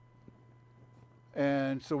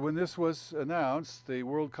 And so when this was announced, the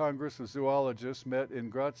World Congress of Zoologists met in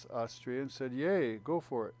Graz, Austria, and said, "Yay, go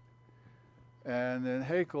for it." And then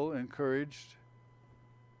Hackel encouraged,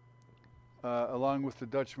 along with the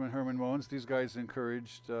Dutchman Herman Mohns, these guys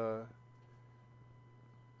encouraged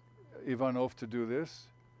Ivanov to do this.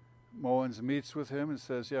 Mohns meets with him and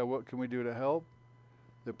says, "Yeah, what can we do to help?"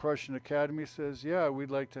 The Prussian Academy says, "Yeah,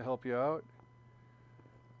 we'd like to help you out."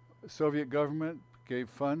 The Soviet government gave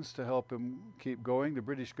funds to help him keep going. The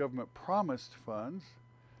British government promised funds.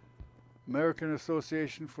 American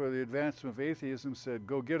Association for the Advancement of Atheism said,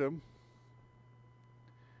 "Go get him."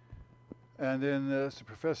 And then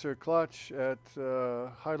Professor Klotz at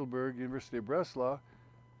Heidelberg, University of Breslau,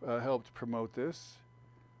 helped promote this.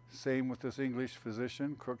 Same with this English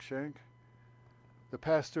physician, Cruikshank. The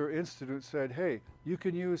Pasteur Institute said, "Hey, you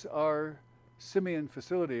can use our simian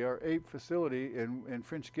facility, our ape facility in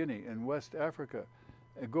French Guinea, in West Africa,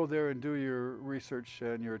 and go there and do your research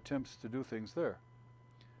and your attempts to do things there."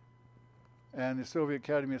 And the Soviet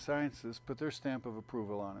Academy of Sciences put their stamp of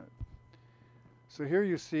approval on it. So here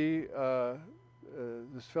you see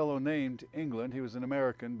this fellow named England. He was an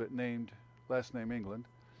American, but named last name England,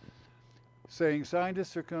 saying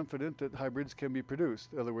scientists are confident that hybrids can be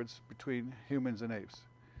produced, in other words, between humans and apes.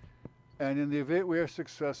 And in the event we are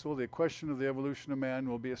successful, the question of the evolution of man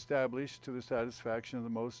will be established to the satisfaction of the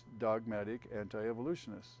most dogmatic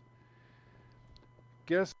anti-evolutionists.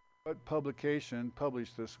 Guess what publication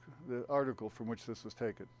published this, the article from which this was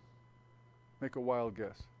taken? Make a wild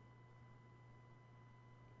guess.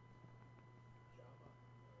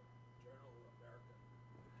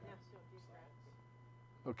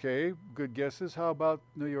 Okay, good guesses. How about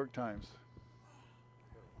New York Times?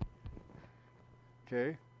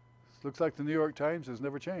 Okay, looks like the New York Times has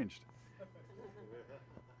never changed.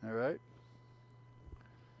 All right.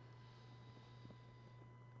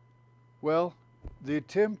 Well, the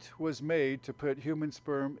attempt was made to put human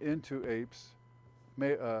sperm into apes,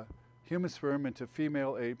 human sperm into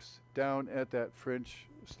female apes down at that French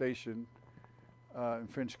station in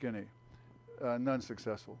French Guinea. None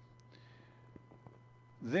successful.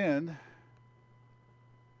 Then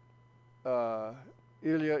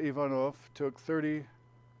Ilya Ivanov took 30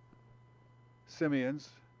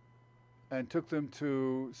 simians and took them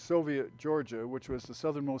to Soviet Georgia, which was the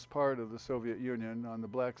southernmost part of the Soviet Union on the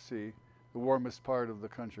Black Sea, the warmest part of the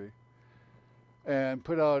country, and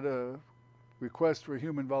put out a request for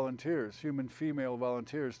human volunteers, human female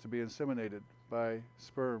volunteers, to be inseminated by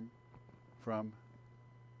sperm from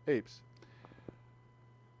apes.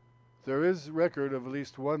 There is record of at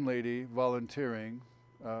least one lady volunteering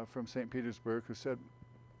from St. Petersburg who said,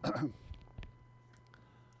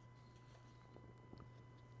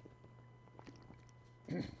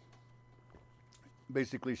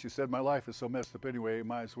 basically she said, my life is so messed up anyway,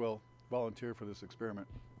 might as well volunteer for this experiment.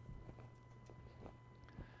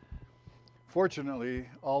 Fortunately,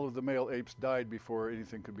 all of the male apes died before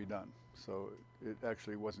anything could be done, so it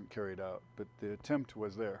actually wasn't carried out, but the attempt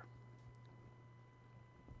was there.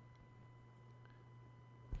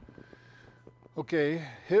 Okay,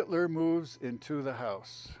 Hitler moves into the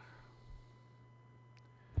house.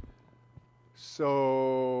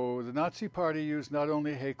 So the Nazi Party used not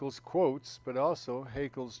only Hackel's quotes, but also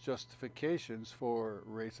Hackel's justifications for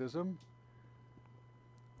racism,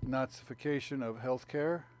 Nazification of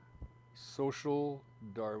healthcare, social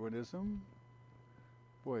Darwinism.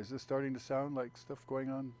 Boy, is this starting to sound like stuff going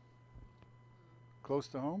on close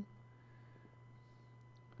to home?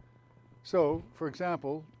 So, for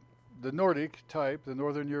example, the Nordic type, the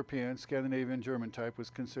Northern European, Scandinavian, German type, was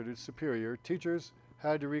considered superior. Teachers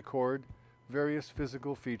had to record various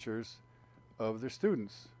physical features of their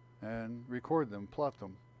students and record them, plot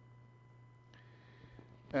them.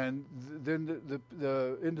 And then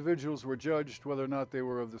the individuals were judged whether or not they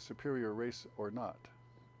were of the superior race or not.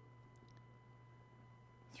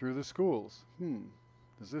 Through the schools.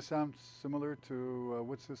 Does this sound similar to,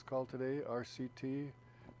 what's this called today? RCT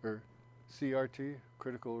or CRT,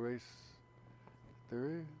 critical race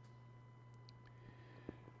theory?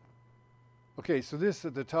 Okay, so this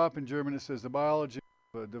at the top in German, it says the biology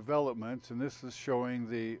of development, and this is showing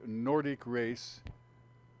the Nordic race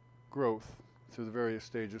growth through the various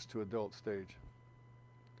stages to adult stage.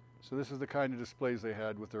 So this is the kind of displays they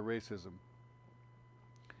had with their racism.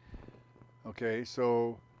 Okay,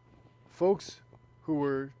 so folks who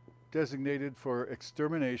were designated for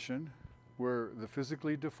extermination were the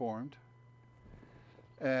physically deformed,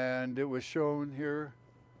 and it was shown here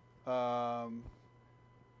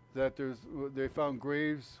that they found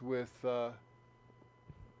graves with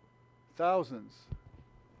thousands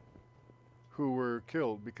who were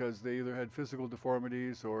killed because they either had physical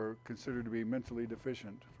deformities or considered to be mentally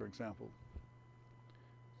deficient, for example.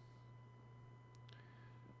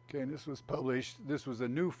 Okay, and this was published, this was a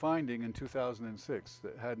new finding in 2006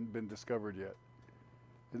 that hadn't been discovered yet.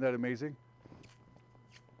 Isn't that amazing?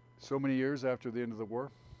 So many years after the end of the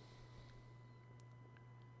war.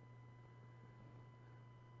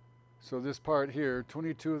 So this part here,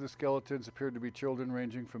 22 of the skeletons appeared to be children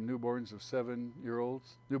ranging from newborns of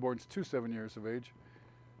 7-year-olds, newborns to 7 years of age.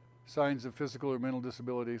 Signs of physical or mental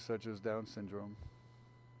disability such as Down syndrome.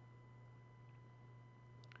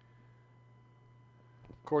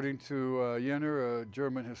 According to Jenner, a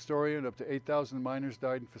German historian, up to 8,000 minors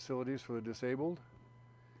died in facilities for the disabled.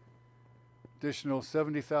 Additional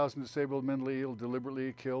 70,000 disabled mentally ill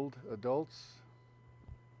deliberately killed adults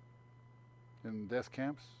in death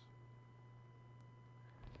camps.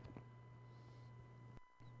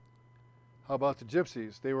 How about the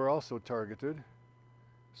gypsies? They were also targeted.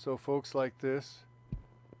 So folks like this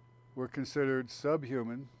were considered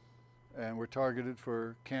subhuman and were targeted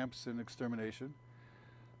for camps and extermination.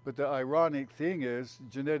 But the ironic thing is,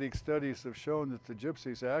 genetic studies have shown that the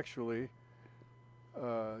gypsies actually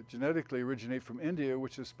genetically originate from India,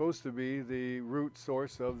 which is supposed to be the root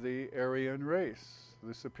source of the Aryan race,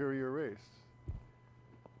 the superior race.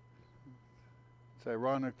 It's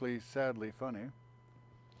ironically, sadly funny.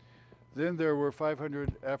 Then there were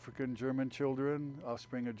 500 African German children,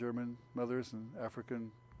 offspring of German mothers and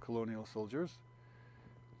African colonial soldiers,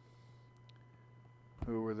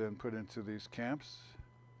 who were then put into these camps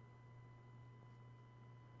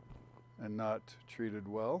and not treated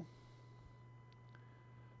well.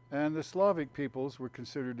 And the Slavic peoples were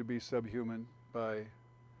considered to be subhuman by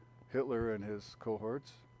Hitler and his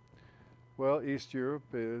cohorts. Well, East Europe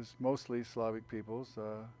is mostly Slavic peoples.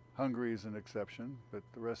 Hungary is an exception, but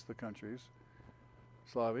the rest of the countries,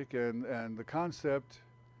 Slavic. And the concept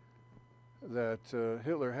that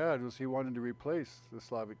Hitler had was he wanted to replace the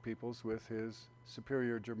Slavic peoples with his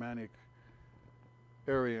superior Germanic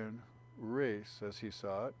Aryan race, as he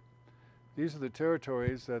saw it. These are the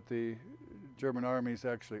territories that the German armies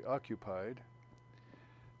actually occupied.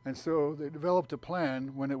 And so they developed a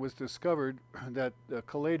plan when it was discovered that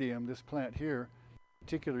caladium, this plant here, a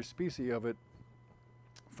particular species of it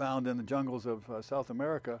found in the jungles of South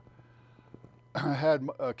America, had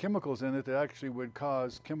chemicals in it that actually would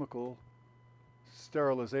cause chemical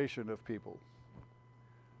sterilization of people.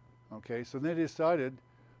 Okay, so they decided,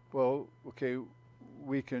 well, okay,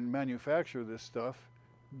 we can manufacture this stuff,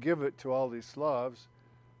 give it to all these Slavs.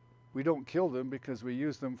 We don't kill them because we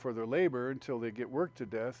use them for their labor until they get worked to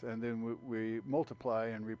death, and then we multiply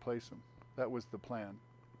and replace them. That was the plan.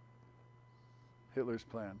 Hitler's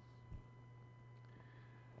plan.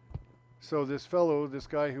 So this fellow, this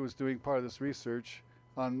guy who was doing part of this research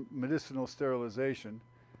on medicinal sterilization,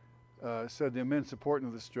 said the immense importance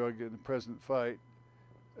of this drug in the present fight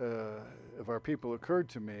of our people occurred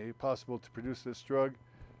to me. Possible to produce this drug,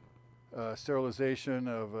 sterilization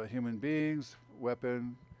of human beings,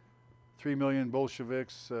 weapon, 3 million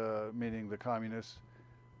Bolsheviks, meaning the communists,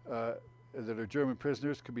 that are German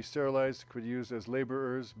prisoners, could be sterilized, could be used as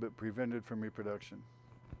laborers, but prevented from reproduction.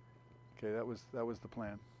 Okay, that was the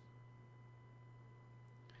plan.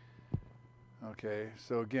 Okay,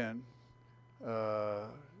 so again,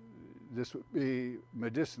 this would be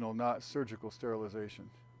medicinal, not surgical sterilization.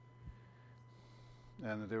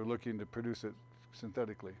 And they were looking to produce it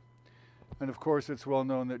synthetically. And of course, it's well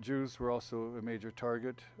known that Jews were also a major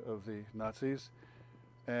target of the Nazis.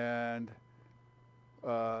 And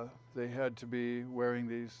they had to be wearing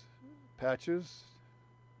these patches.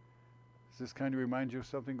 Does this kind of remind you of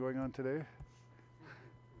something going on today?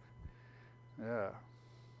 Yeah.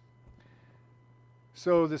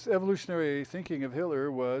 So this evolutionary thinking of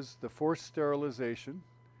Hitler was the forced sterilization.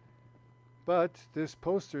 But this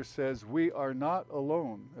poster says, "We are not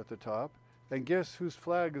alone" at the top. And guess whose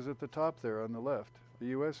flag is at the top there on the left? The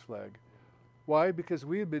US flag. Why? Because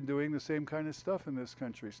we had been doing the same kind of stuff in this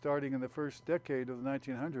country. Starting in the first decade of the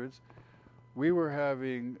 1900s, we were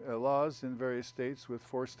having laws in various states with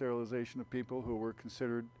forced sterilization of people who were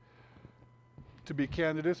considered to be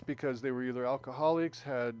candidates because they were either alcoholics,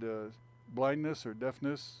 had blindness or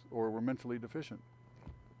deafness, or were mentally deficient.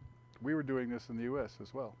 We were doing this in the US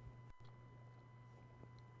as well,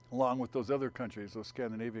 along with those other countries, those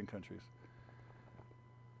Scandinavian countries.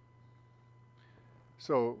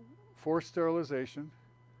 So, forced sterilization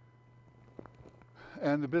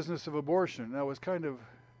and the business of abortion. That was kind of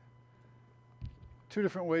two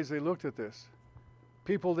different ways they looked at this.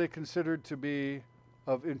 People they considered to be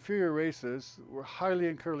of inferior races were highly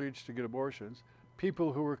encouraged to get abortions.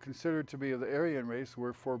 People who were considered to be of the Aryan race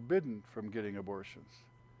were forbidden from getting abortions.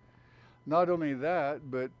 Not only that,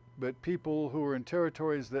 but people who were in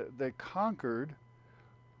territories that they conquered,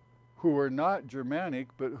 who were not Germanic,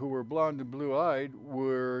 but who were blonde and blue-eyed,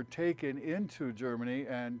 were taken into Germany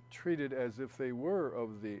and treated as if they were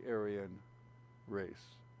of the Aryan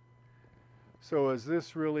race. So is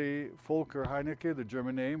this really Volker Heinecke, the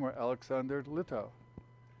German name, or Alexander Litau?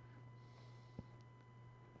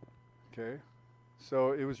 Okay,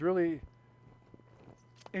 so it was really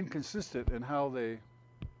inconsistent in how they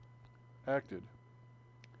acted.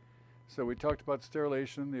 So we talked about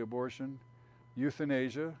sterilization, the abortion,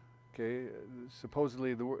 euthanasia. Okay,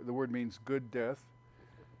 supposedly the word means good death.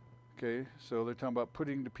 Okay, so they're talking about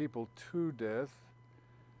putting the people to death.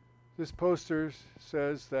 This poster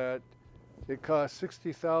says that it cost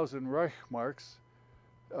 60,000 Reichsmarks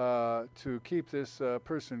to keep this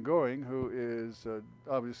person going, who is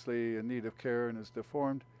obviously in need of care and is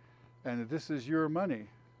deformed, and this is your money.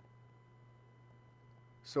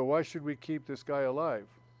 So why should we keep this guy alive?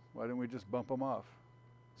 Why don't we just bump him off,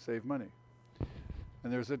 save money?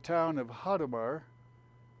 And there's a town of Hadamar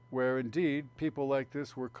where indeed people like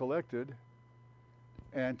this were collected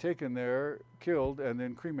and taken there, killed, and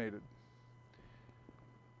then cremated.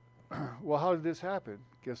 Well, how did this happen?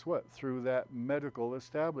 Guess what? Through that medical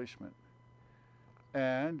establishment.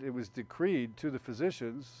 And it was decreed to the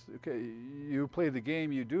physicians, okay, you play the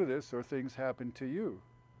game, you do this, or things happen to you.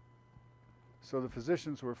 So the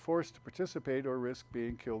physicians were forced to participate or risk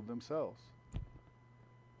being killed themselves.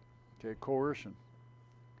 Okay, coercion.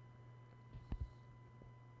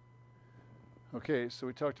 Okay, so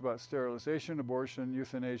we talked about sterilization, abortion,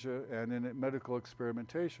 euthanasia, and then medical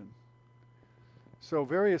experimentation. So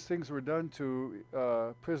various things were done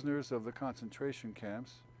to prisoners of the concentration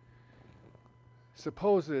camps,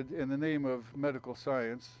 supposed in the name of medical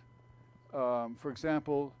science. For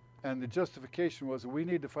example, and the justification was we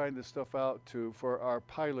need to find this stuff out for our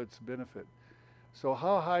pilots' benefit. So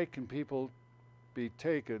how high can people be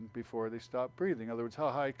taken before they stop breathing? In other words,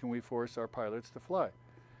 how high can we force our pilots to fly?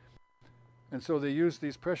 And so they used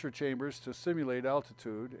these pressure chambers to simulate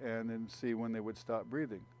altitude and then see when they would stop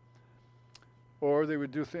breathing. Or they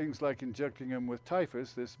would do things like injecting them with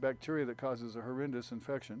typhus, this bacteria that causes a horrendous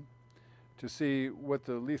infection, to see what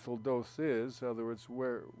the lethal dose is. In other words,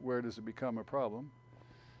 where does it become a problem?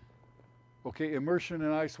 Okay, immersion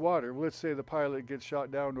in ice water. Well, let's say the pilot gets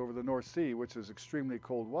shot down over the North Sea, which is extremely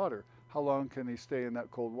cold water. How long can he stay in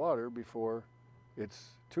that cold water before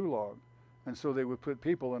it's too long. And so they would put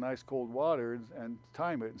people in ice cold water and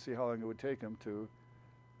time it and see how long it would take them to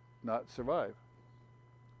not survive.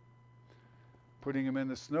 Putting them in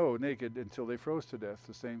the snow naked until they froze to death,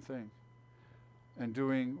 the same thing. And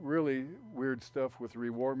doing really weird stuff with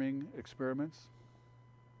rewarming experiments.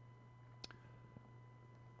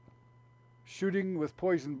 Shooting with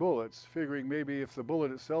poison bullets, figuring maybe if the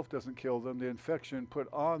bullet itself doesn't kill them, the infection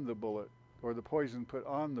put on the bullet or the poison put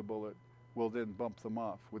on the bullet will then bump them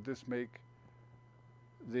off. Would this make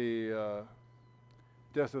the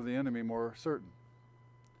death of the enemy more certain?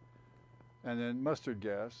 And then mustard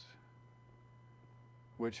gas,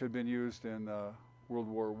 which had been used in World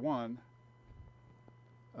War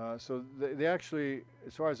I. So they actually,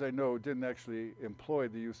 as far as I know, didn't actually employ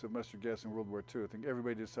the use of mustard gas in World War II. I think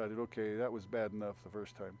everybody decided, okay, that was bad enough the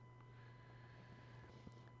first time.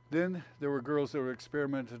 Then there were girls that were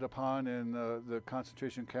experimented upon in the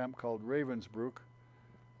concentration camp called Ravensbrück.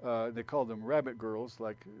 They called them rabbit girls,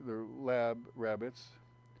 like they're lab rabbits,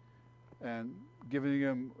 and giving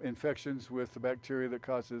them infections with the bacteria that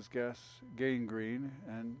causes gangrene.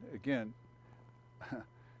 And again,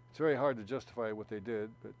 it's very hard to justify what they did,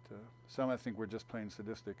 but some I think were just plain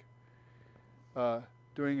sadistic.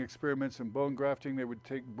 Doing experiments in bone grafting, they would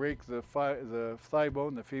break the thigh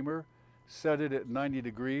bone, the femur, set it at 90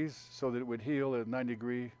 degrees so that it would heal at a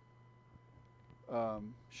 90-degree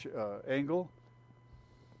angle.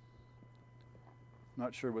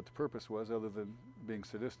 Not sure what the purpose was other than being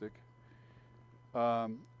sadistic.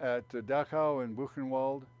 At Dachau and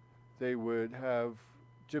Buchenwald, they would have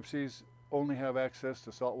gypsies only have access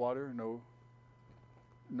to salt water,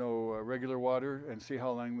 no regular water, and see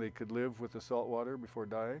how long they could live with the salt water before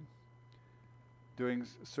dying. Doing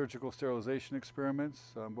surgical sterilization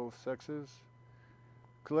experiments on both sexes.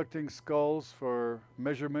 Collecting skulls for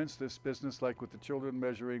measurements, this business like with the children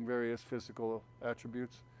measuring various physical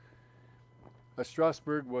attributes.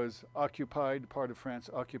 Strasbourg was occupied, part of France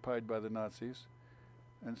occupied by the Nazis,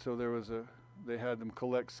 and so they had them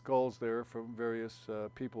collect skulls there from various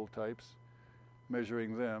people types,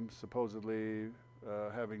 measuring them, supposedly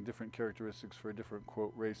having different characteristics for different,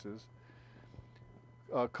 quote, races.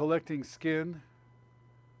 Collecting skin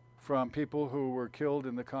from people who were killed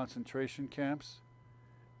in the concentration camps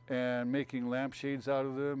and making lampshades out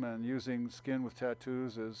of them and using skin with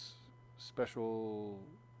tattoos as special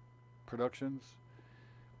productions.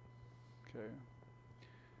 Okay.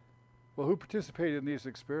 Well, who participated in these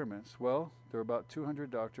experiments? Well, there were about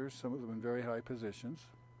 200 doctors, some of them in very high positions.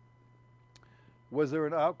 Was there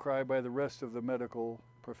an outcry by the rest of the medical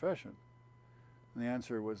profession? And the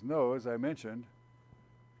answer was no, as I mentioned,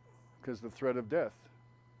 because the threat of death.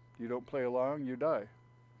 You don't play along, you die.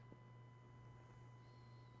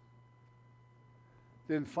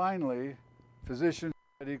 Then finally, physicians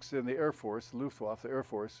and medics in the Air Force, Luftwaffe, the Air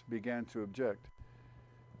Force, began to object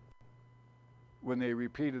when they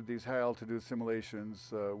repeated these high altitude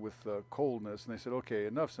simulations with coldness, and they said, okay,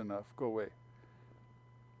 enough's enough, go away.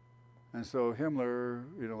 And so Himmler,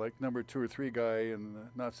 like number 2 or 3 guy in the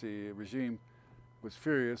Nazi regime, was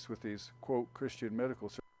furious with these, quote, Christian medical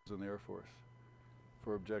services in the Air Force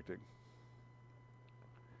for objecting.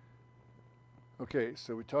 Okay,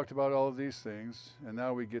 so we talked about all of these things, and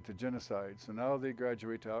now we get to genocide. So now they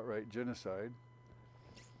graduate to outright genocide.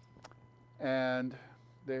 And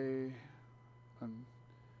they,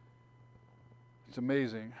 it's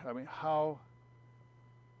amazing. I mean, how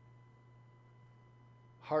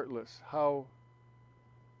heartless, how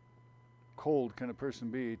cold can a person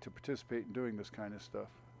be to participate in doing this kind of stuff?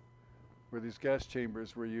 Where these gas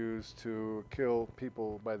chambers were used to kill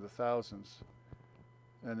people by the thousands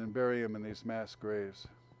and then bury them in these mass graves.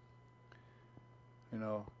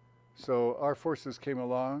 So our forces came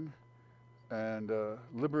along and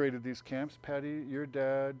liberated these camps. Patty, your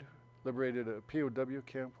dad liberated a POW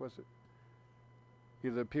camp, was it?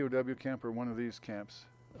 Either a POW camp or one of these camps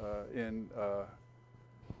in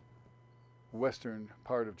western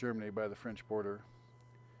part of Germany by the French border.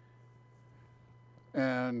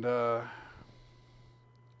 And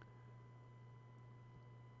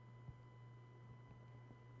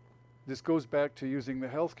this goes back to using the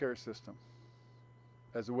healthcare system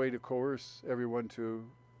as a way to coerce everyone to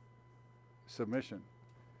submission.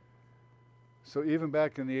 So even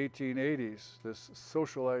back in the 1880s, this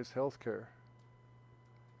socialized healthcare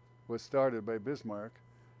was started by Bismarck,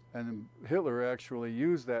 and Hitler actually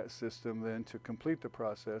used that system then to complete the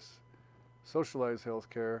process, socialize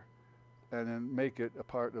healthcare, and then make it a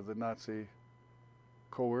part of the Nazi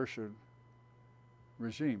coercion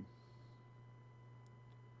regime.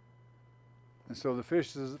 And so the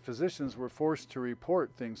physicians were forced to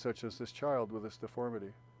report things such as this child with this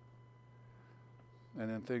deformity. and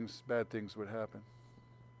then bad things would happen.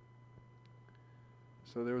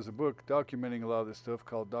 So there was a book documenting a lot of this stuff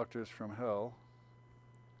called Doctors from Hell.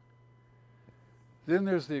 Then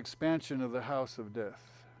there's the expansion of the house of death.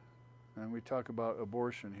 And we talk about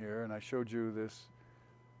abortion here, and I showed you this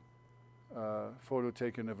photo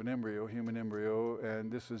taken of an embryo, human embryo,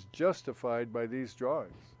 and this is justified by these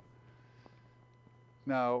drawings.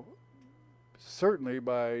 Now, certainly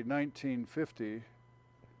by 1950,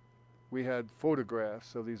 we had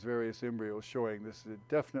photographs of these various embryos showing this. It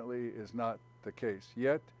definitely is not the case.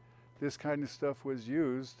 Yet, this kind of stuff was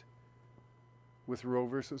used with Roe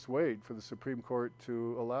versus Wade for the Supreme Court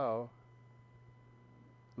to allow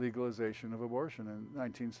legalization of abortion in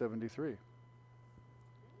 1973.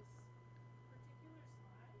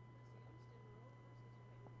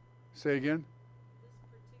 Say again?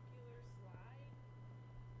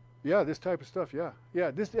 Yeah, this type of stuff, yeah.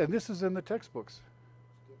 Yeah, this is in the textbooks.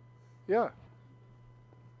 Yeah.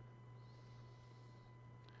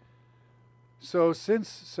 So since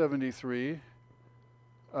 73,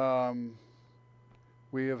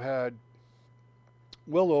 we have had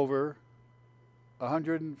well over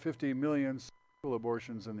 150 million sexual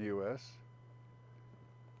abortions in the U.S.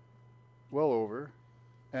 Well over.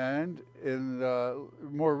 And in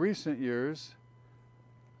more recent years,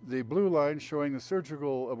 the blue line showing the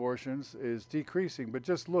surgical abortions is decreasing. But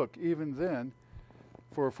just look, even then,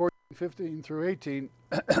 for 14, 15 through 18,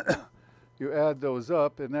 you add those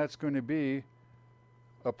up, and that's going to be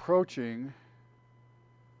approaching,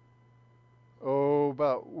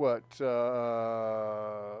 about what,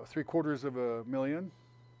 750,000?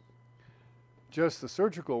 Just the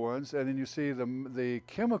surgical ones, and then you see the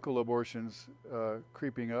chemical abortions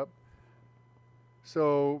creeping up.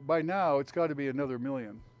 So by now, it's got to be another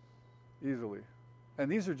million, easily. And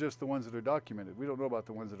these are just the ones that are documented. We don't know about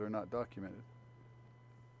the ones that are not documented.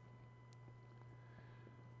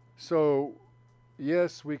 So,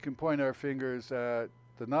 yes, we can point our fingers at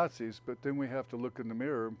the Nazis, but then we have to look in the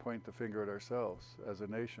mirror and point the finger at ourselves as a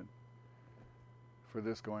nation for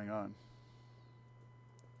this going on.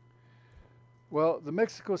 Well, the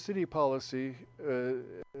Mexico City policy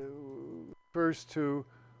refers to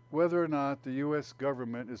whether or not the U.S.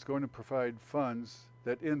 government is going to provide funds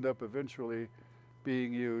that end up eventually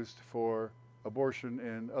being used for abortion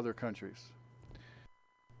in other countries.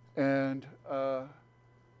 And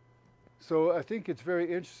so I think it's very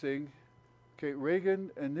interesting. Okay,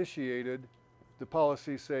 Reagan initiated the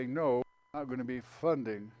policy saying, no, we're not going to be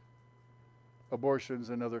funding abortions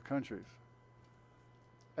in other countries.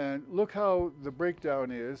 And look how the breakdown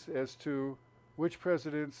is as to which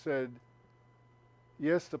president said,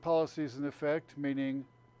 yes, the policy is in effect, meaning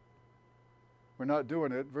we're not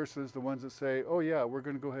doing it, versus the ones that say, oh yeah, we're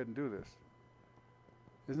going to go ahead and do this.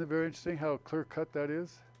 Isn't it very interesting how clear-cut that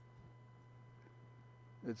is?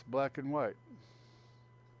 It's black and white.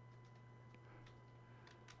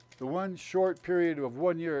 The one short period of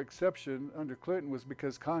 1 year exception under Clinton was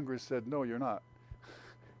because Congress said, no, you're not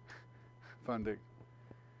funding.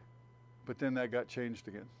 But then that got changed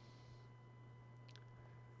again.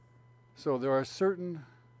 So there are certain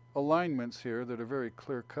alignments here that are very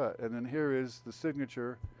clear-cut. And then here is the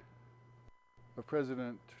signature of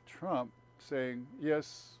President Trump saying,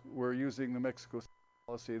 yes, we're using the Mexico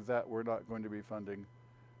policy that we're not going to be funding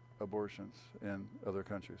abortions in other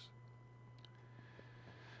countries.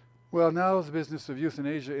 Well, now the business of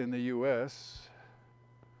euthanasia in the U.S.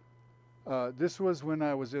 This was when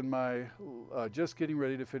I was in my just getting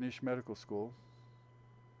ready to finish medical school,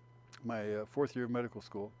 my fourth year of medical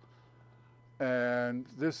school. And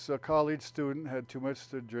this college student had too much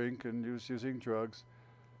to drink and was using drugs,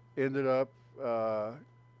 ended up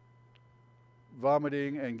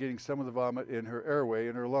vomiting and getting some of the vomit in her airway,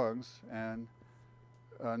 in her lungs, and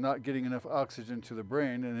not getting enough oxygen to the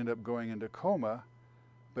brain, and ended up going into coma,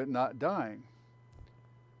 but not dying.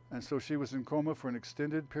 And so she was in coma for an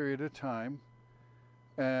extended period of time,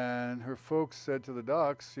 and her folks said to the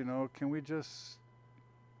docs, you know, can we just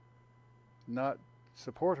not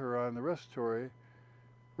support her on the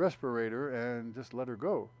respirator and just let her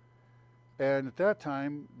go? And at that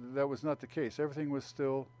time, that was not the case. Everything was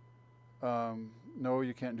still, no,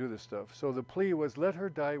 you can't do this stuff. So the plea was, let her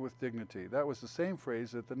die with dignity. That was the same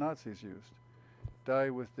phrase that the Nazis used, die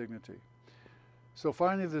with dignity. So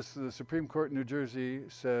finally, the Supreme Court in New Jersey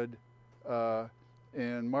said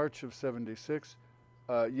in March of '76,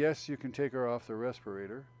 yes, you can take her off the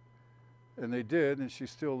respirator. And they did, and she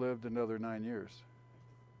still lived another 9 years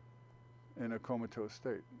in a comatose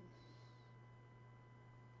state.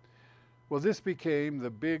 Well, this became the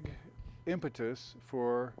big impetus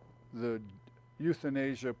for the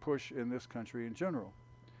euthanasia push in this country in general.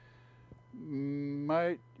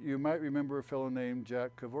 You might remember a fellow named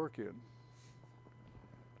Jack Kevorkian.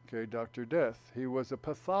 Okay, Dr. Death. He was a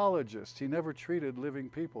pathologist. He never treated living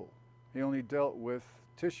people. He only dealt with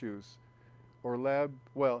tissues or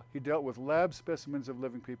he dealt with lab specimens of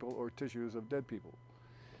living people or tissues of dead people.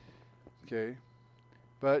 Okay,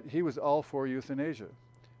 but he was all for euthanasia.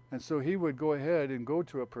 And so he would go ahead and go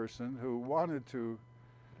to a person who wanted to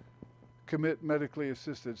commit medically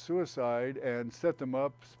assisted suicide and set them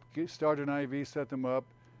up, start an IV, set them up,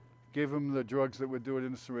 give them the drugs that would do it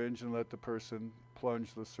in a syringe, and let the person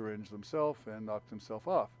plunge the syringe themselves and knock themselves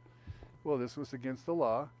off. Well, this was against the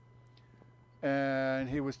law, and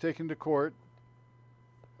he was taken to court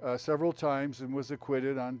several times and was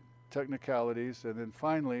acquitted on technicalities, and then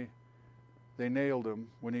finally they nailed him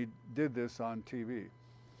when he did this on TV.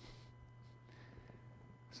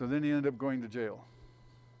 So then he ended up going to jail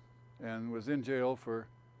and was in jail for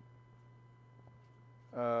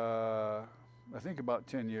I think about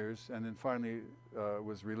 10 years, and then finally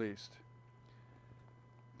was released.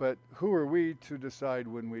 But who are we to decide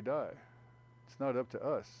when we die? It's not up to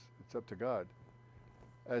us, it's up to God.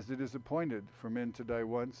 As it is appointed for men to die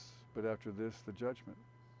once, but after this the judgment.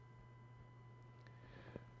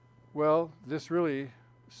 Well, this really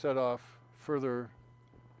set off further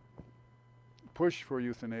push for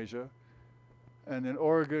euthanasia, and then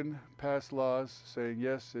Oregon passed laws saying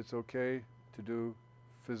yes, it's okay to do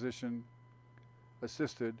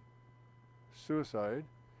physician-assisted suicide.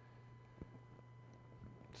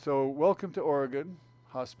 So welcome to Oregon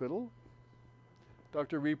Hospital.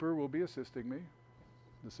 Dr. Reaper will be assisting me,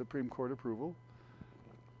 the Supreme Court approval.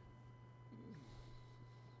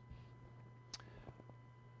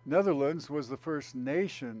 Netherlands was the first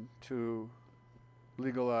nation to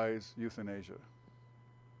legalize euthanasia.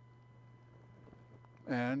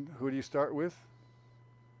 And who do you start with?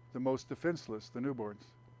 The most defenseless, the newborns.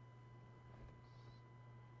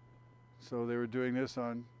 So they were doing this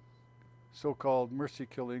on so-called mercy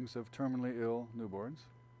killings of terminally ill newborns.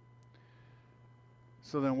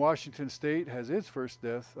 So then Washington State has its first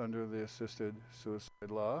death under the assisted suicide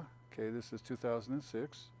law. Okay, this is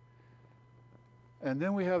 2006. And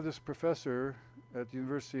then we have this professor at the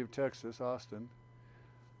University of Texas, Austin,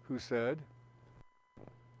 who said,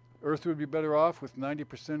 Earth would be better off with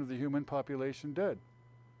 90% of the human population dead.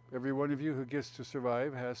 Every one of you who gets to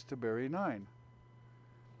survive has to bury 9.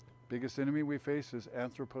 Biggest enemy we face is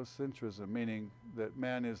anthropocentrism, meaning that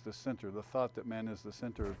man is the center, the thought that man is the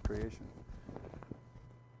center of creation.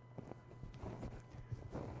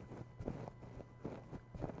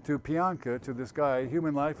 To Pianka, to this guy,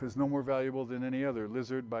 human life is no more valuable than any other,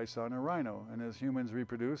 lizard, bison, or rhino. And as humans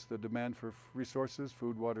reproduce, the demand for resources,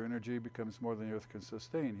 food, water, energy, becomes more than the earth can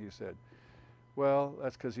sustain, he said. Well,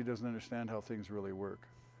 that's because he doesn't understand how things really work.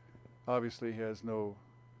 Obviously, he has no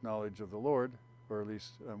knowledge of the Lord, or at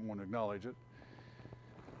least won't acknowledge it.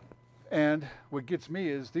 And what gets me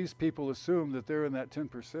is these people assume that they're in that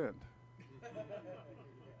 10%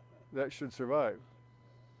 that should survive.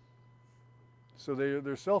 So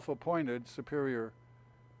they're self-appointed superior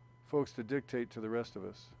folks to dictate to the rest of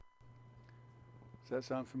us. Does that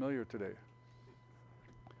sound familiar today?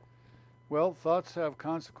 Well, thoughts have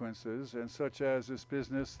consequences, and such as this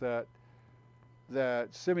business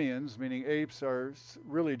that simians, meaning apes, are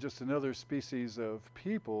really just another species of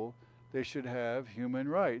people. They should have human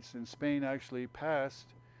rights. And Spain actually passed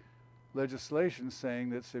legislation saying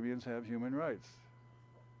that simians have human rights.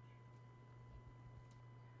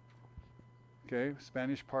 Okay,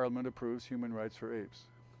 Spanish Parliament approves human rights for apes.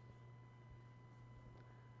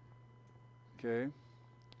 Okay.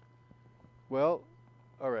 Well,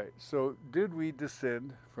 all right. So did we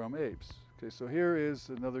descend from apes? Okay, so here is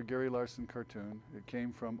another Gary Larson cartoon. It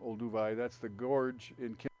came from Olduvai. That's the gorge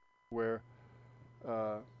in Canada where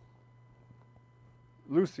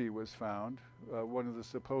Lucy was found, one of the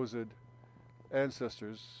supposed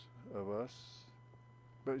ancestors of us.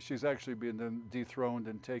 But she's actually been dethroned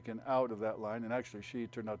and taken out of that line, and actually she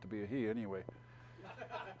turned out to be a he anyway.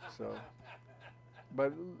 So,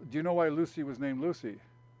 but do you know why Lucy was named Lucy?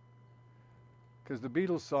 Because the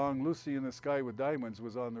Beatles song "Lucy in the Sky with Diamonds"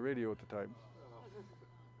 was on the radio at the time.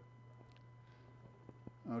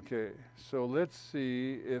 Okay, so let's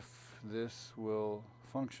see if this will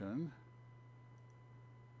function.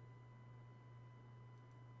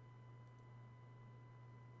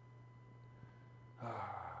 This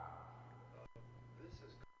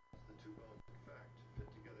has caused the two bones, in fact, to fit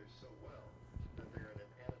together so well that they're in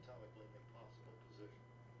an anatomically impossible position.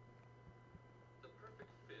 The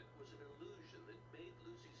perfect fit was an illusion that made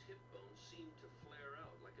Lucy's hip bones seem to flare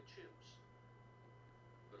out like a chimp's.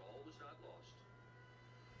 But all was not lost.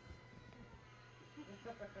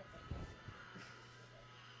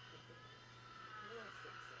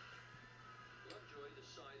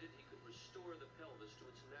 decided he could restore the pelvis to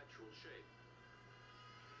its natural shape.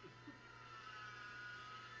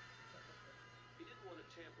 He didn't want to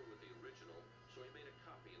tamper with the original, so he made a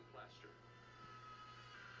copy in plaster.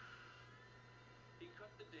 He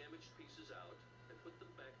cut the damaged pieces out and put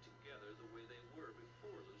them back together the way they were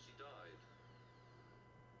before Lucy died.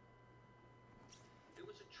 It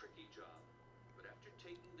was a tricky job, but after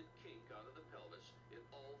taking the kink out of the pelvis, it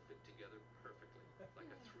all fit together perfectly,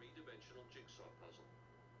 like a three-dimensional jigsaw puzzle.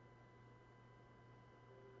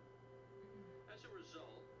 As a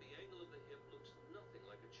result, the angle of the hip looks nothing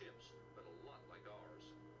like a chip's, but a lot like ours.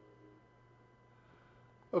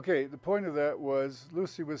 Okay, the point of that was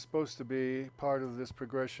Lucy was supposed to be part of this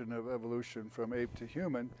progression of evolution from ape to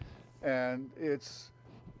human, and its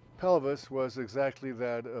pelvis was exactly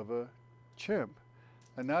that of a chimp.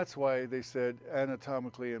 And that's why they said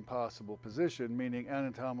anatomically impossible position, meaning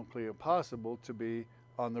anatomically impossible to be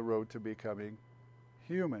on the road to becoming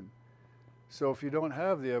human. So if you don't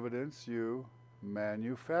have the evidence, you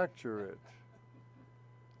manufacture it.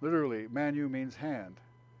 Literally, manu means hand.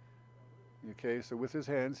 Okay, so with his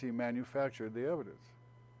hands, he manufactured the evidence.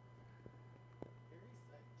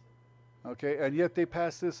 Okay, and yet they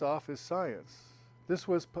passed this off as science. This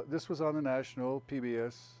was on the national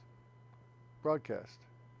PBS broadcast.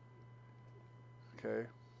 Okay,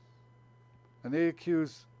 and they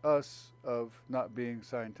accuse us of not being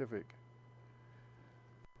scientific.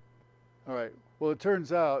 All right. Well, it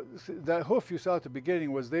turns out that hoof you saw at the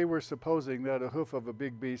beginning was they were supposing that a hoof of a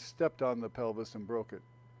big beast stepped on the pelvis and broke it.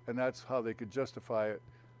 And that's how they could justify it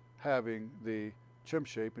having the chimp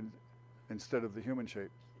shape instead of the human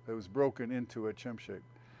shape. It was broken into a chimp shape.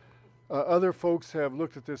 Other folks have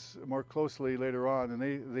looked at this more closely later on,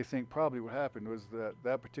 and they think probably what happened was that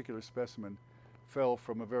that particular specimen fell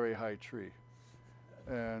from a very high tree,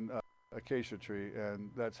 and acacia tree, and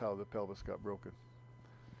that's how the pelvis got broken.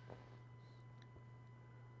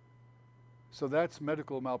 So that's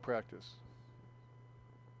medical malpractice.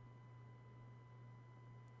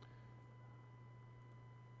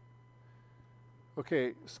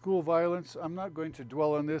 Okay, school violence. I'm not going to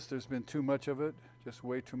dwell on this. There's been too much of it, just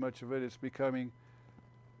way too much of it. It's becoming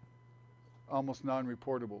almost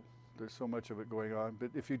non-reportable. There's so much of it going on.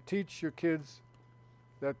 But if you teach your kids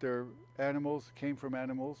that they're animals, came from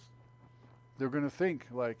animals, they're going to think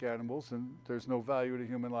like animals, and there's no value to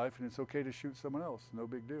human life, and it's okay to shoot someone else. No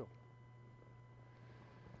big deal.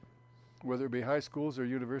 Whether it be high schools or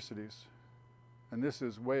universities. And this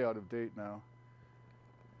is way out of date now.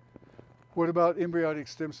 What about embryonic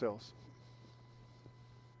stem cells?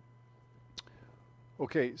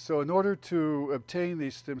 Okay, so in order to obtain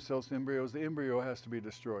these stem cells in embryos, the embryo has to be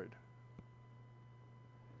destroyed.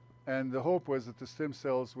 And the hope was that the stem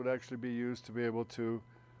cells would actually be used to be able to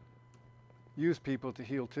use people to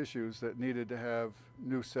heal tissues that needed to have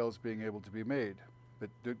new cells being able to be made,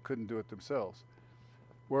 that couldn't do it themselves.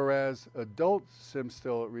 Whereas adult stem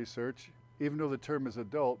cell research, even though the term is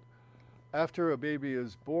adult, after a baby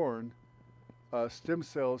is born, stem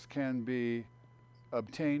cells can be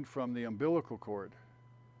obtained from the umbilical cord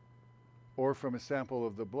or from a sample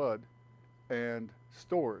of the blood and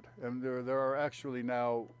stored. And there are actually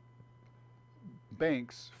now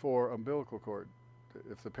banks for umbilical cord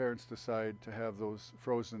if the parents decide to have those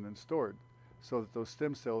frozen and stored so that those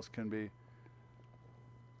stem cells can be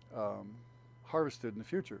harvested in the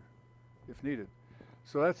future if needed.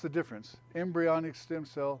 So that's the difference. Embryonic stem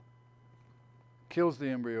cell kills the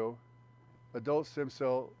embryo. Adult stem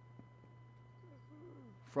cell,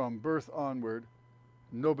 from birth onward,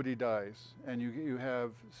 nobody dies, and you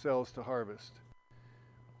have cells to harvest.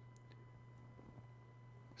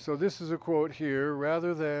 So this is a quote here: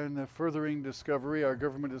 rather than furthering discovery, our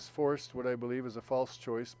government is forced what I believe is a false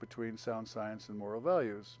choice between sound science and moral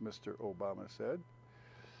values, Mr. Obama said.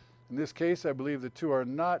 In this case, I believe the two are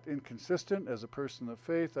not inconsistent. As a person of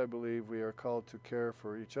faith, I believe we are called to care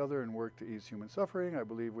for each other and work to ease human suffering. I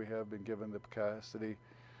believe we have been given the capacity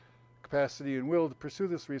and will to pursue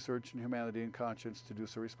this research in humanity and conscience to do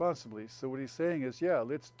so responsibly. So what he's saying is, yeah,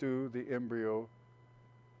 let's do the embryo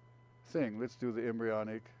thing. Let's do the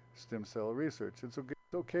embryonic stem cell research. It's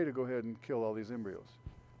okay to go ahead and kill all these embryos.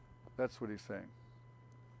 That's what he's saying.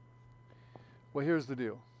 Well, here's the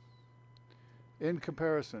deal. In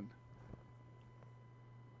comparison,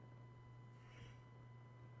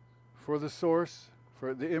 for the source,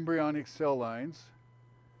 for the embryonic cell lines,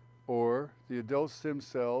 or the adult stem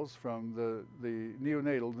cells from the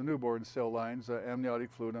neonatal, the newborn cell lines, amniotic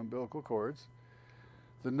fluid, umbilical cords,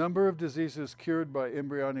 the number of diseases cured by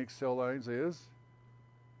embryonic cell lines is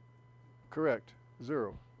correct,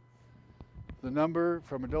 0. The number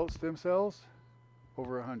from adult stem cells,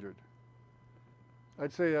 over 100.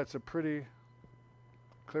 I'd say that's a pretty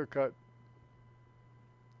clear-cut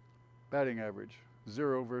batting average,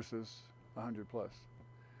 0 versus 100 plus.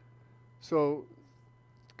 So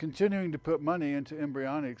continuing to put money into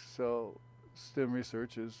embryonic cell stem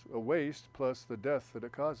research is a waste, plus the death that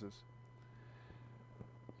it causes.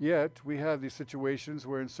 Yet we have these situations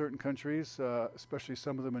where in certain countries, especially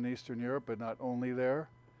some of them in Eastern Europe, but not only there,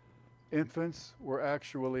 infants were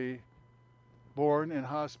actually born in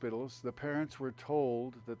hospitals. The parents were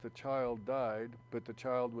told that the child died, but the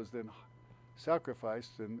child was then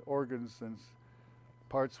sacrificed and organs and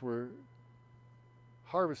parts were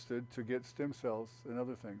harvested to get stem cells and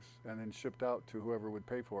other things and then shipped out to whoever would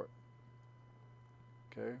pay for it.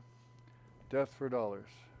 Okay? Death for dollars.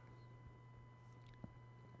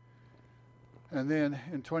 And then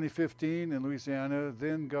in 2015 in Louisiana,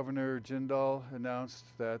 then Governor Jindal announced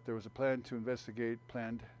that there was a plan to investigate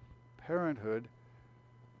Planned Parenthood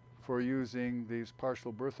for using these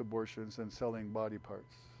partial birth abortions and selling body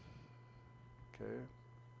parts. Okay.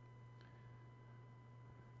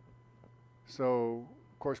 So,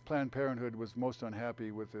 of course, Planned Parenthood was most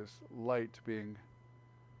unhappy with this light being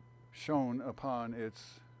shown upon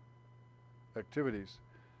its activities.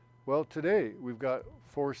 Well, today we've got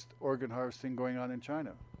forced organ harvesting going on in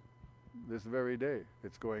China. This very day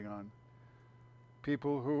it's going on.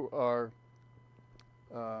 People who are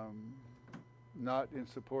not in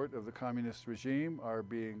support of the communist regime are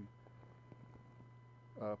being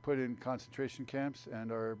put in concentration camps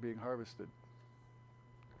and are being harvested.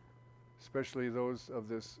 Especially those of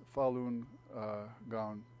this Falun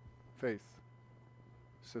Gong faith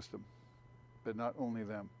system, but not only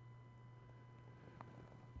them.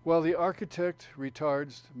 Well, the architect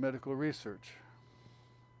retards medical research.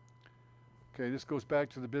 Okay, this goes back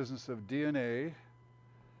to the business of DNA,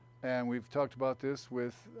 and we've talked about this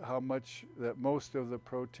with how much that most of the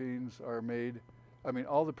proteins are made. I mean,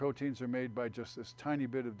 all the proteins are made by just this tiny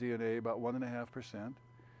bit of DNA, about 1.5%.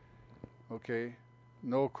 Okay,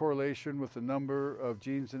 no correlation with the number of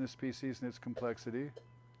genes in a species and its complexity.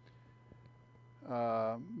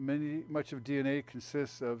 Much of DNA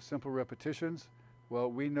consists of simple repetitions. Well,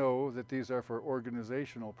 we know that these are for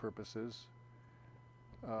organizational purposes,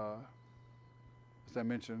 as I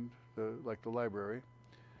mentioned, like the library,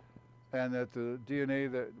 and that the DNA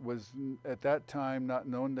that was at that time not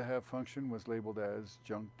known to have function was labeled as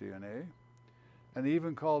junk DNA, and they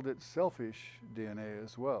even called it selfish DNA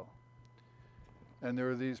as well. And there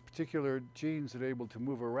are these particular genes that are able to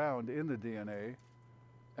move around in the DNA,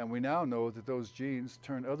 and we now know that those genes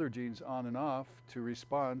turn other genes on and off to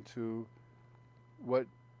respond to what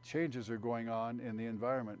changes are going on in the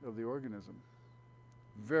environment of the organism.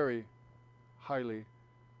 Very highly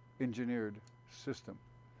engineered system.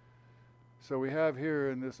 So we have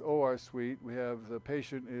here in this OR suite, we have the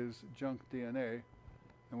patient is junk DNA,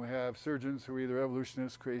 and we have surgeons who are either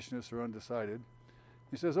evolutionists, creationists, or undecided.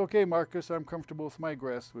 He says, okay, Marcus, I'm comfortable with my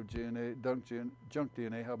grasp with junk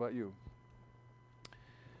DNA. How about you?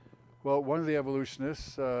 Well, one of the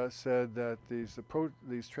evolutionists said that these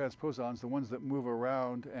transposons, the ones that move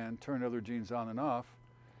around and turn other genes on and off,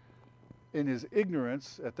 in his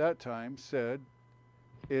ignorance at that time said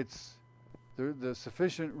it's the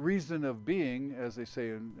sufficient reason of being, as they say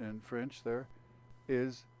in French there,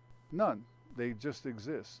 is none. They just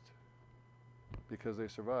exist because they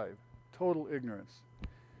survive. Total ignorance.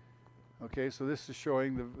 Okay, so this is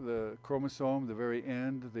showing the chromosome, the very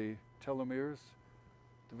end, the telomeres,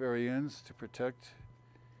 the very ends to protect.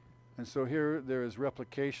 And so here there is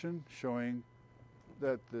replication showing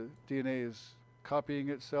that the DNA is copying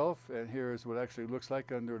itself, and here is what it actually looks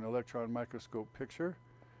like under an electron microscope picture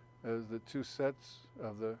as the two sets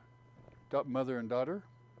of the mother and daughter,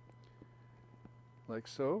 like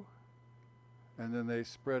so. And then they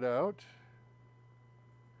spread out.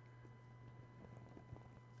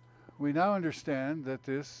 We now understand that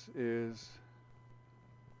this is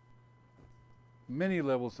many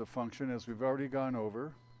levels of function, as we've already gone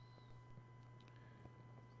over,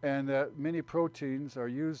 and that many proteins are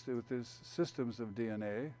used with these systems of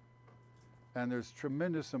DNA, and there's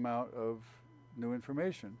tremendous amount of new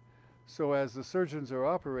information. So as the surgeons are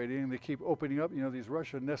operating, they keep opening up, you know, these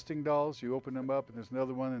Russian nesting dolls, you open them up and there's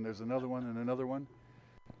another one and there's another one and another one.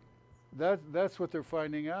 That's what they're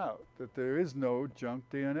finding out, that there is no junk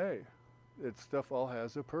DNA. Its stuff all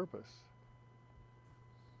has a purpose.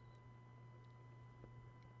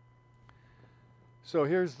 So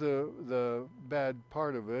here's the bad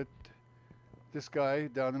part of it. This guy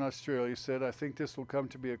down in Australia said, I think this will come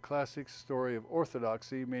to be a classic story of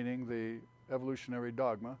orthodoxy, meaning the evolutionary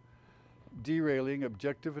dogma, derailing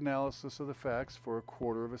objective analysis of the facts for a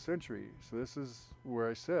quarter of a century. So this is where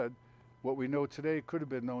I said what we know today could have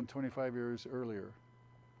been known 25 years earlier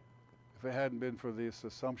if it hadn't been for this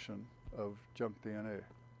assumption of junk DNA.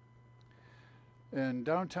 In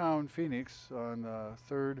downtown Phoenix on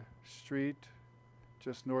 3rd Street,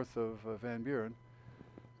 just north of Van Buren,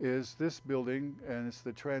 is this building, and it's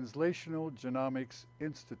the Translational Genomics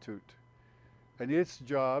Institute. And its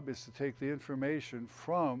job is to take the information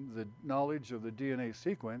from the knowledge of the DNA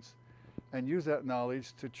sequence and use that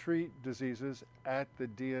knowledge to treat diseases at the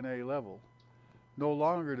DNA level. No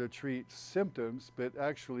longer to treat symptoms, but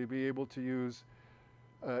actually be able to use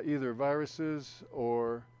either viruses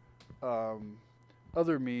or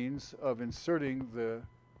other means of inserting the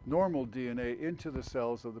normal DNA into the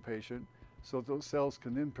cells of the patient so those cells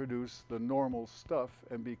can then produce the normal stuff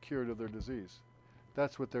and be cured of their disease.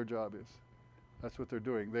 That's what their job is. That's what they're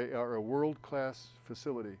doing. They are a world-class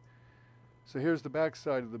facility. So here's the back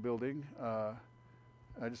side of the building.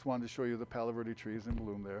 I just wanted to show you the Palo Verde trees in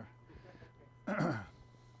bloom there.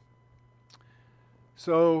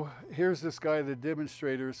 So here's this guy, the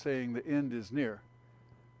demonstrator, saying the end is near.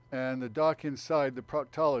 And the doc inside, the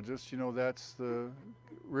proctologist, you know, that's the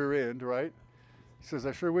rear end, right? He says,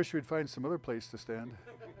 I sure wish we'd find some other place to stand.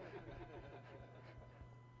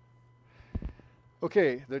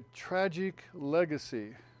 Okay, the tragic legacy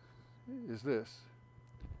is this.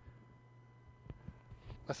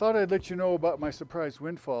 I thought I'd let you know about my surprise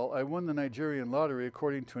windfall. I won the Nigerian lottery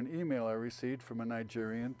according to an email I received from a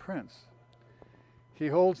Nigerian prince. He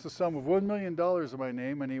holds the sum of $1 million in my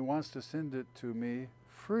name and he wants to send it to me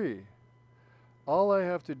free. All I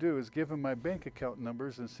have to do is give him my bank account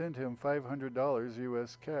numbers and send him $500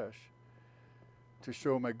 US cash to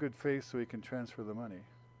show my good faith so he can transfer the money.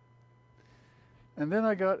 And then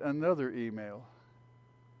I got another email.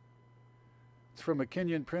 It's from a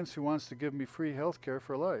Kenyan prince who wants to give me free health care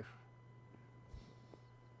for life.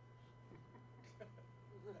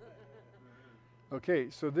 Okay,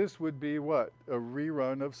 so this would be what? A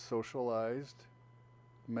rerun of socialized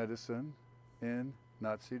medicine in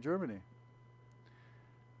Nazi Germany.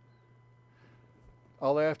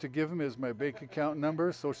 All I have to give him is my bank account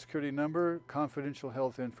number, social security number, confidential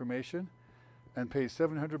health information, and pay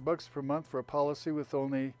 $700 per month for a policy with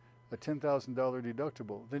only a $10,000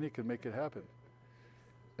 deductible. Then he can make it happen.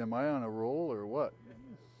 Am I on a roll or what?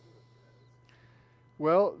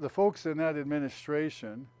 Well, the folks in that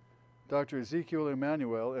administration, Dr. Ezekiel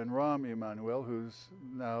Emanuel and Ram Emanuel, who's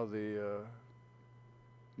now the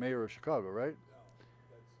mayor of Chicago, right?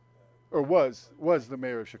 Or was the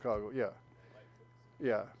mayor of Chicago, yeah.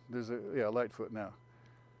 Yeah, there's Lightfoot now.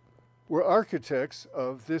 We're architects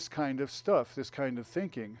of this kind of stuff, this kind of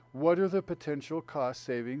thinking. What are the potential cost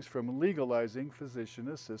savings from legalizing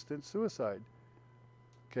physician-assisted suicide?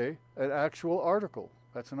 Okay, an actual article.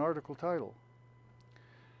 That's an article title.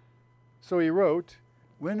 So he wrote,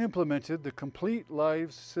 when implemented, the complete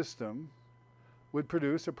lives system would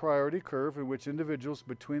produce a priority curve in which individuals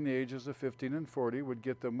between the ages of 15 and 40 would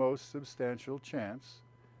get the most substantial chance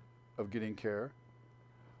of getting care,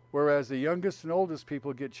 whereas the youngest and oldest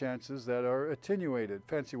people get chances that are attenuated,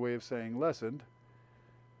 fancy way of saying lessened.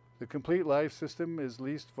 The complete life system is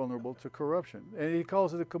least vulnerable to corruption. And he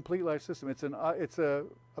calls it a complete life system. It's a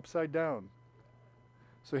upside down.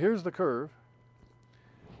 So here's the curve.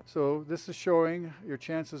 So this is showing your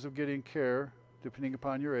chances of getting care depending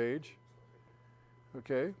upon your age.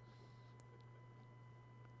 Okay.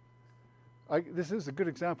 This is a good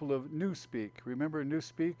example of Newspeak. Remember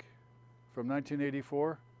Newspeak from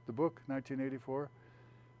 1984? The book, 1984?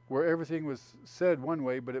 Where everything was said one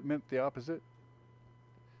way, but it meant the opposite.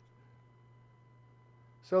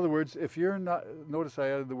 So in other words, if you're not, notice I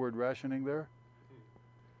added the word rationing there.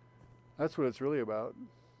 That's what it's really about.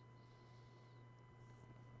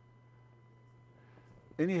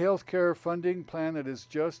 Any healthcare funding plan that is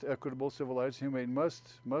just, equitable, civilized, humane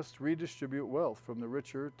must redistribute wealth from the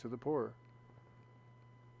richer to the poorer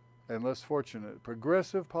and less fortunate.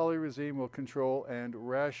 Progressive poly-regime will control and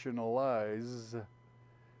rationalize,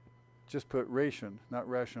 just put ration, not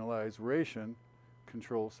rationalize, ration,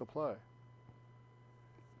 control supply.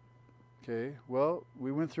 Okay, well,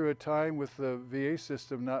 we went through a time with the VA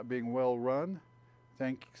system not being well run,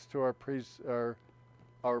 thanks to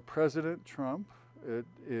our President Trump. It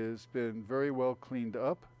has been very well cleaned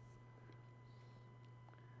up.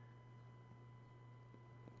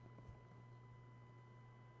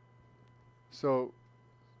 So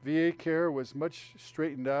VA care was much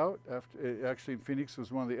straightened out. Actually, Phoenix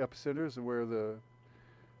was one of the epicenters of where the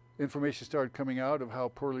information started coming out of how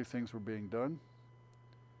poorly things were being done.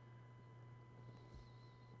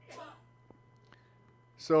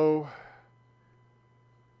 So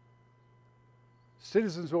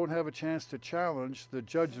citizens won't have a chance to challenge the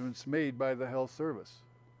judgments made by the health service.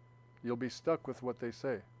 You'll be stuck with what they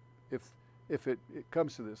say if it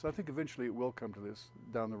comes to this. I think eventually it will come to this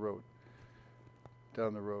down the road.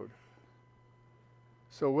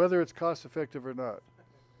 So whether it's cost effective or not,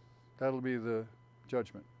 that'll be the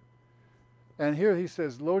judgment. And here he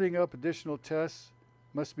says loading up additional tests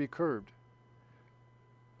must be curbed.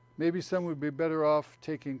 Maybe some would be better off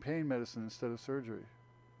taking pain medicine instead of surgery.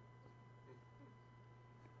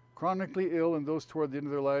 Chronically ill and those toward the end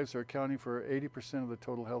of their lives are accounting for 80% of the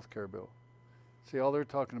total health care bill. See, all they're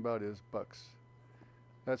talking about is bucks.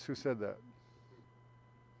 That's who said that.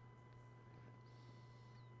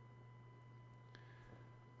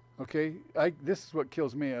 Okay, this is what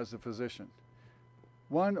kills me as a physician.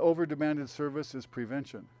 One over-demanded service is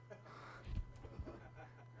prevention.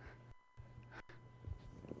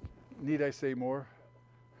 Need I say more?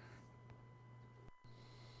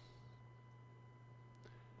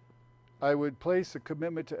 I would place a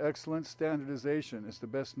commitment to excellence. Standardization is the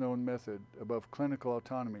best known method above clinical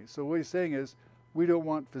autonomy. So what he's saying is, we don't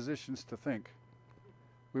want physicians to think.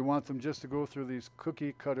 We want them just to go through these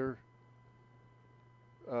cookie cutter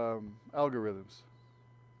algorithms.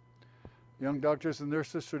 Young doctors and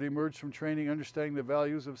nurses should emerge from training understanding the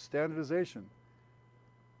values of standardization.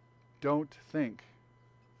 Don't think.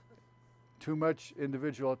 Too much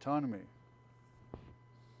individual autonomy.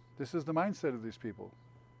 This is the mindset of these people.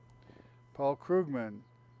 Paul Krugman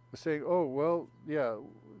was saying, oh, well, yeah,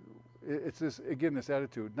 it's this, again, this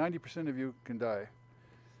attitude. 90% of you can die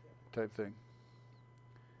type thing.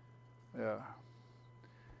 Yeah.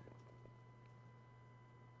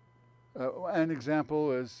 An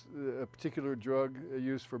example is a particular drug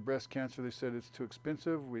used for breast cancer. They said it's too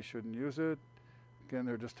expensive. We shouldn't use it. Again,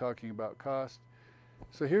 they're just talking about cost.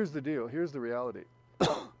 So here's the deal. Here's the reality.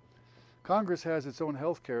 Congress has its own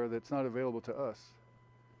health care that's not available to us.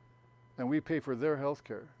 And we pay for their health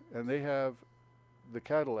care. And they have the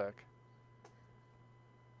Cadillac.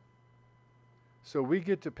 So we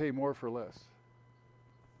get to pay more for less.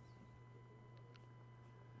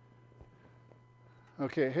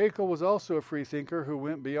 Okay, Hackel was also a free thinker who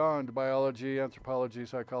went beyond biology, anthropology,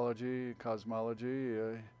 psychology, cosmology,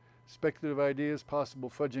 speculative ideas, possible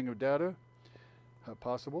fudging of data,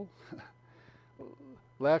 possible.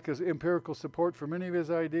 Lack of empirical support for many of his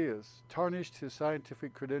ideas tarnished his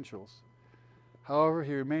scientific credentials. However,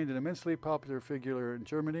 he remained an immensely popular figure in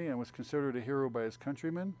Germany and was considered a hero by his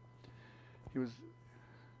countrymen.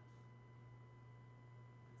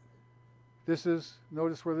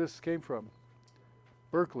 Notice where this came from.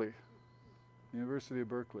 Berkeley, University of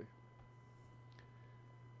Berkeley.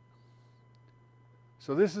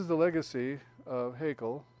 So this is the legacy of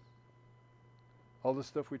Hackel, all the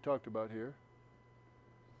stuff we talked about here.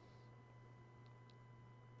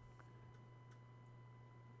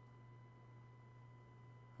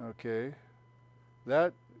 Okay,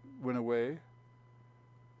 that went away.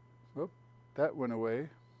 Oh, that went away.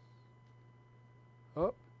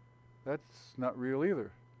 Oh, that's not real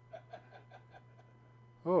either.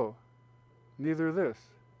 Oh, neither this.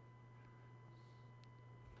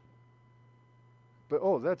 But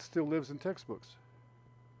oh, that still lives in textbooks.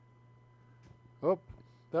 Oh,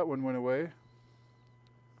 that one went away.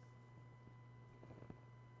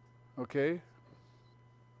 Okay.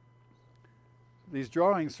 These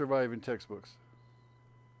drawings survive in textbooks.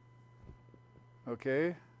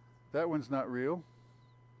 Okay, that one's not real.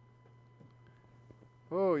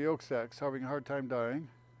 Oh, yolk sacs having a hard time dying.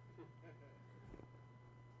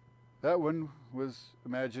 That one was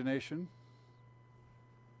imagination.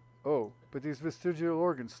 Oh, but these vestigial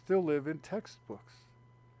organs still live in textbooks.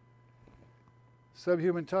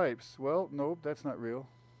 Subhuman types. Well, nope, that's not real.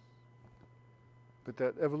 But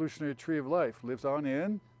that evolutionary tree of life lives on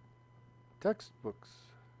in textbooks.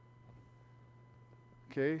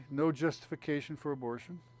 Okay, no justification for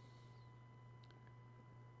abortion.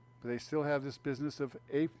 But they still have this business of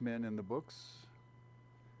ape men in the books.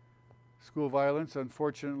 School violence,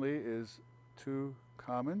 unfortunately, is too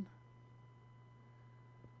common.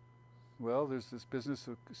 Well, there's this business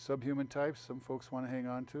of subhuman types some folks want to hang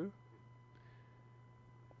on to.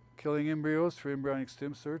 Killing embryos for embryonic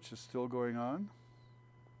stem search is still going on.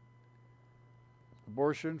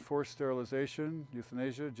 Abortion, forced sterilization,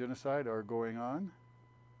 euthanasia, genocide are going on.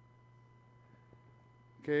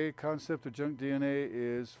 Okay, concept of junk DNA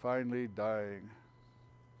is finally dying.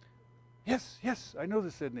 Yes, I know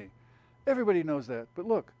this, Sydney. Everybody knows that. But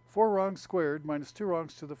look, 4 wrongs squared minus 2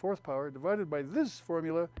 wrongs to the 4th power divided by this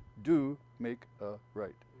formula do make a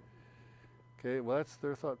right. Okay, well, that's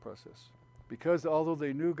their thought process. Because although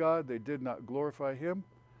they knew God, they did not glorify Him.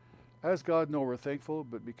 as God no were thankful,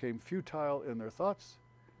 but became futile in their thoughts,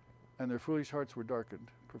 and their foolish hearts were darkened.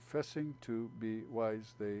 Professing to be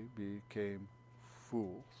wise, they became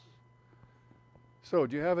fools. So,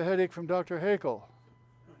 do you have a headache from Dr. Hackel?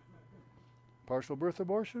 Partial birth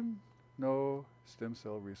abortion? No. Stem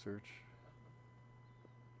cell research.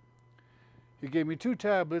 He gave me 2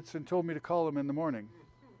 tablets and told me to call him in the morning.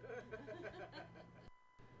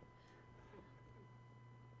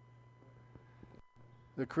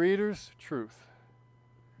 The Creator's truth.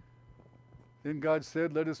 Then God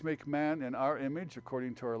said, let us make man in our image,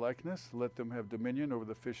 according to our likeness. Let them have dominion over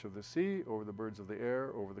the fish of the sea, over the birds of the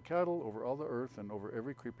air, over the cattle, over all the earth, and over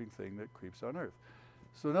every creeping thing that creeps on earth.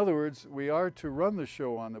 So in other words, we are to run the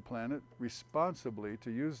show on the planet responsibly,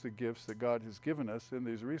 to use the gifts that God has given us in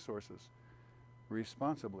these resources.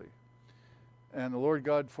 Responsibly. And the Lord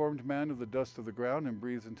God formed man of the dust of the ground and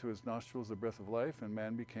breathed into his nostrils the breath of life, and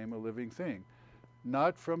man became a living thing.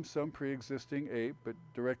 Not from some pre-existing ape, but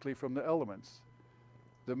directly from the elements.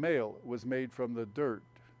 The male was made from the dirt.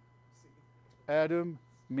 Adam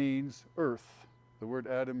means earth. The word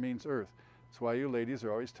Adam means earth. That's why you ladies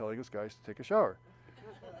are always telling us guys to take a shower.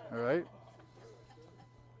 All right?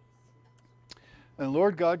 And the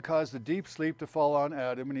Lord God caused a deep sleep to fall on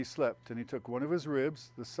Adam, and he slept. And he took one of his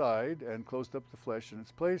ribs, the side, and closed up the flesh in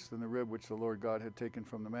its place. Then the rib which the Lord God had taken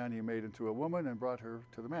from the man he made into a woman and brought her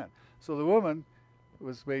to the man. So the woman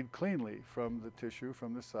was made cleanly from the tissue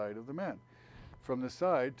from the side of the man. From the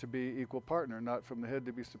side to be equal partner, not from the head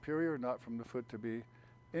to be superior, not from the foot to be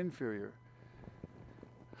inferior,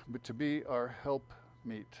 but to be our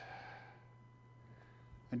helpmeet.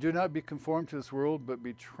 And do not be conformed to this world, but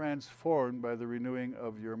be transformed by the renewing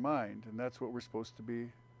of your mind. And that's what we're supposed to be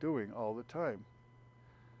doing all the time.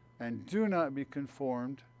 And do not be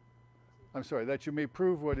conformed, that you may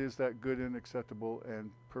prove what is that good and acceptable and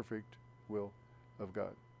perfect will of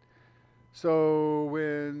God. So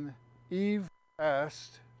when Eve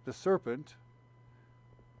asked the serpent,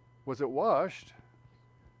 was it washed?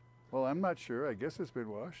 Well, I'm not sure. I guess it's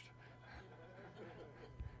been washed.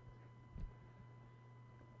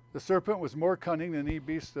 The serpent was more cunning than any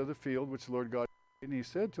beast of the field which the Lord God made. And he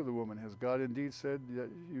said to the woman, has God indeed said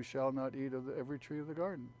that you shall not eat of every tree of the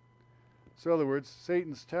garden? So in other words,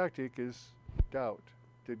 Satan's tactic is doubt.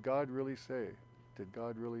 Did God really say? Did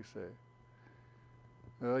God really say?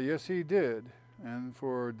 Yes, he did. And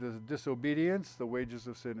for the disobedience, the wages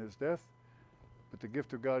of sin is death. But the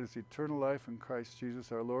gift of God is eternal life in Christ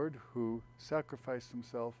Jesus our Lord, who sacrificed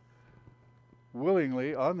himself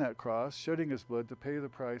willingly on that cross, shedding his blood to pay the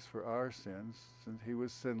price for our sins. Since he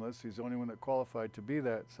was sinless, he's the only one that qualified to be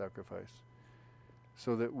that sacrifice.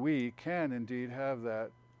 So that we can indeed have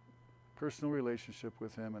that personal relationship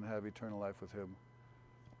with him and have eternal life with him.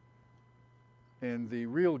 In the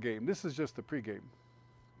real game, this is just the pregame.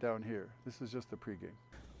 Down here. This is just the pregame.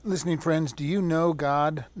 Listening friends, do you know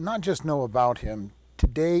God? Not just know about him.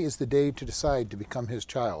 Today is the day to decide to become his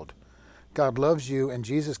child. God loves you, and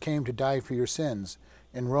Jesus came to die for your sins.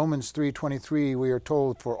 In Romans 3:23, we are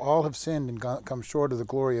told, for all have sinned and come short of the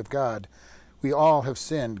glory of God. We all have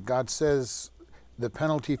sinned. God says the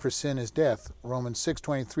penalty for sin is death. Romans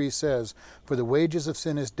 6:23 says, for the wages of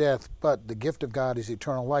sin is death, but the gift of God is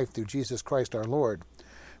eternal life through Jesus Christ our Lord.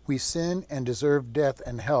 We sin and deserve death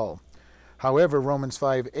and hell. However, Romans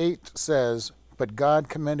 5:8 says, but God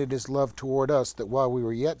commended his love toward us, that while we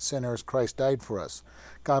were yet sinners, Christ died for us.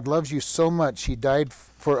 God loves you so much, he died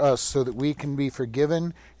for us so that we can be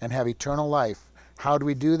forgiven and have eternal life. How do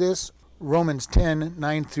we do this? Romans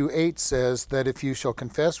 10:9-8 says that if you shall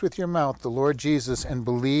confess with your mouth the Lord Jesus and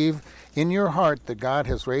believe in your heart that God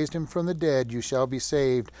has raised him from the dead, you shall be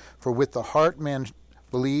saved. For with the heart man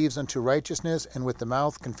believes unto righteousness, and with the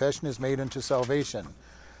mouth confession is made unto salvation.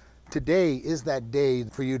 Today is that day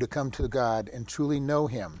for you to come to God and truly know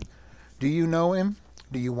him. Do you know him?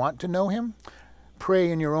 Do you want to know him?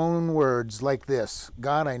 Pray in your own words like this.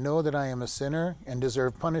 God, I know that I am a sinner and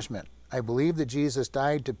deserve punishment. I believe that Jesus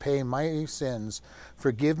died to pay my sins.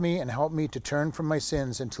 Forgive me and help me to turn from my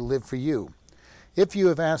sins and to live for you. If you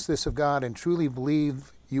have asked this of God and truly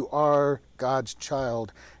believe you are God's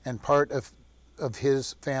child and part of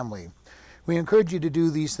his family, we encourage you to do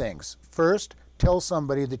these things. First, tell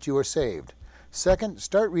somebody that you are saved. Second,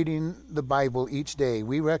 start reading the Bible each day.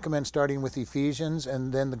 We recommend starting with Ephesians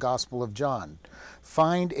and then the Gospel of John.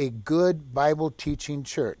 Find a good Bible teaching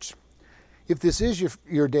church. If this is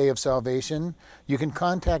your day of salvation, you can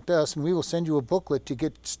contact us and we will send you a booklet to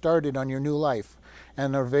get started on your new life,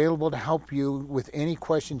 and are available to help you with any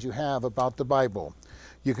questions you have about the Bible.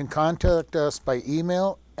 You can contact us by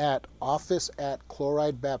email at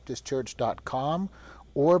office@chloridebaptistchurch.com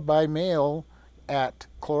or by mail at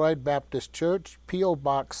Chloride Baptist Church, P.O.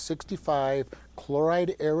 Box 65,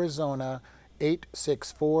 Chloride, Arizona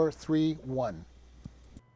 86431.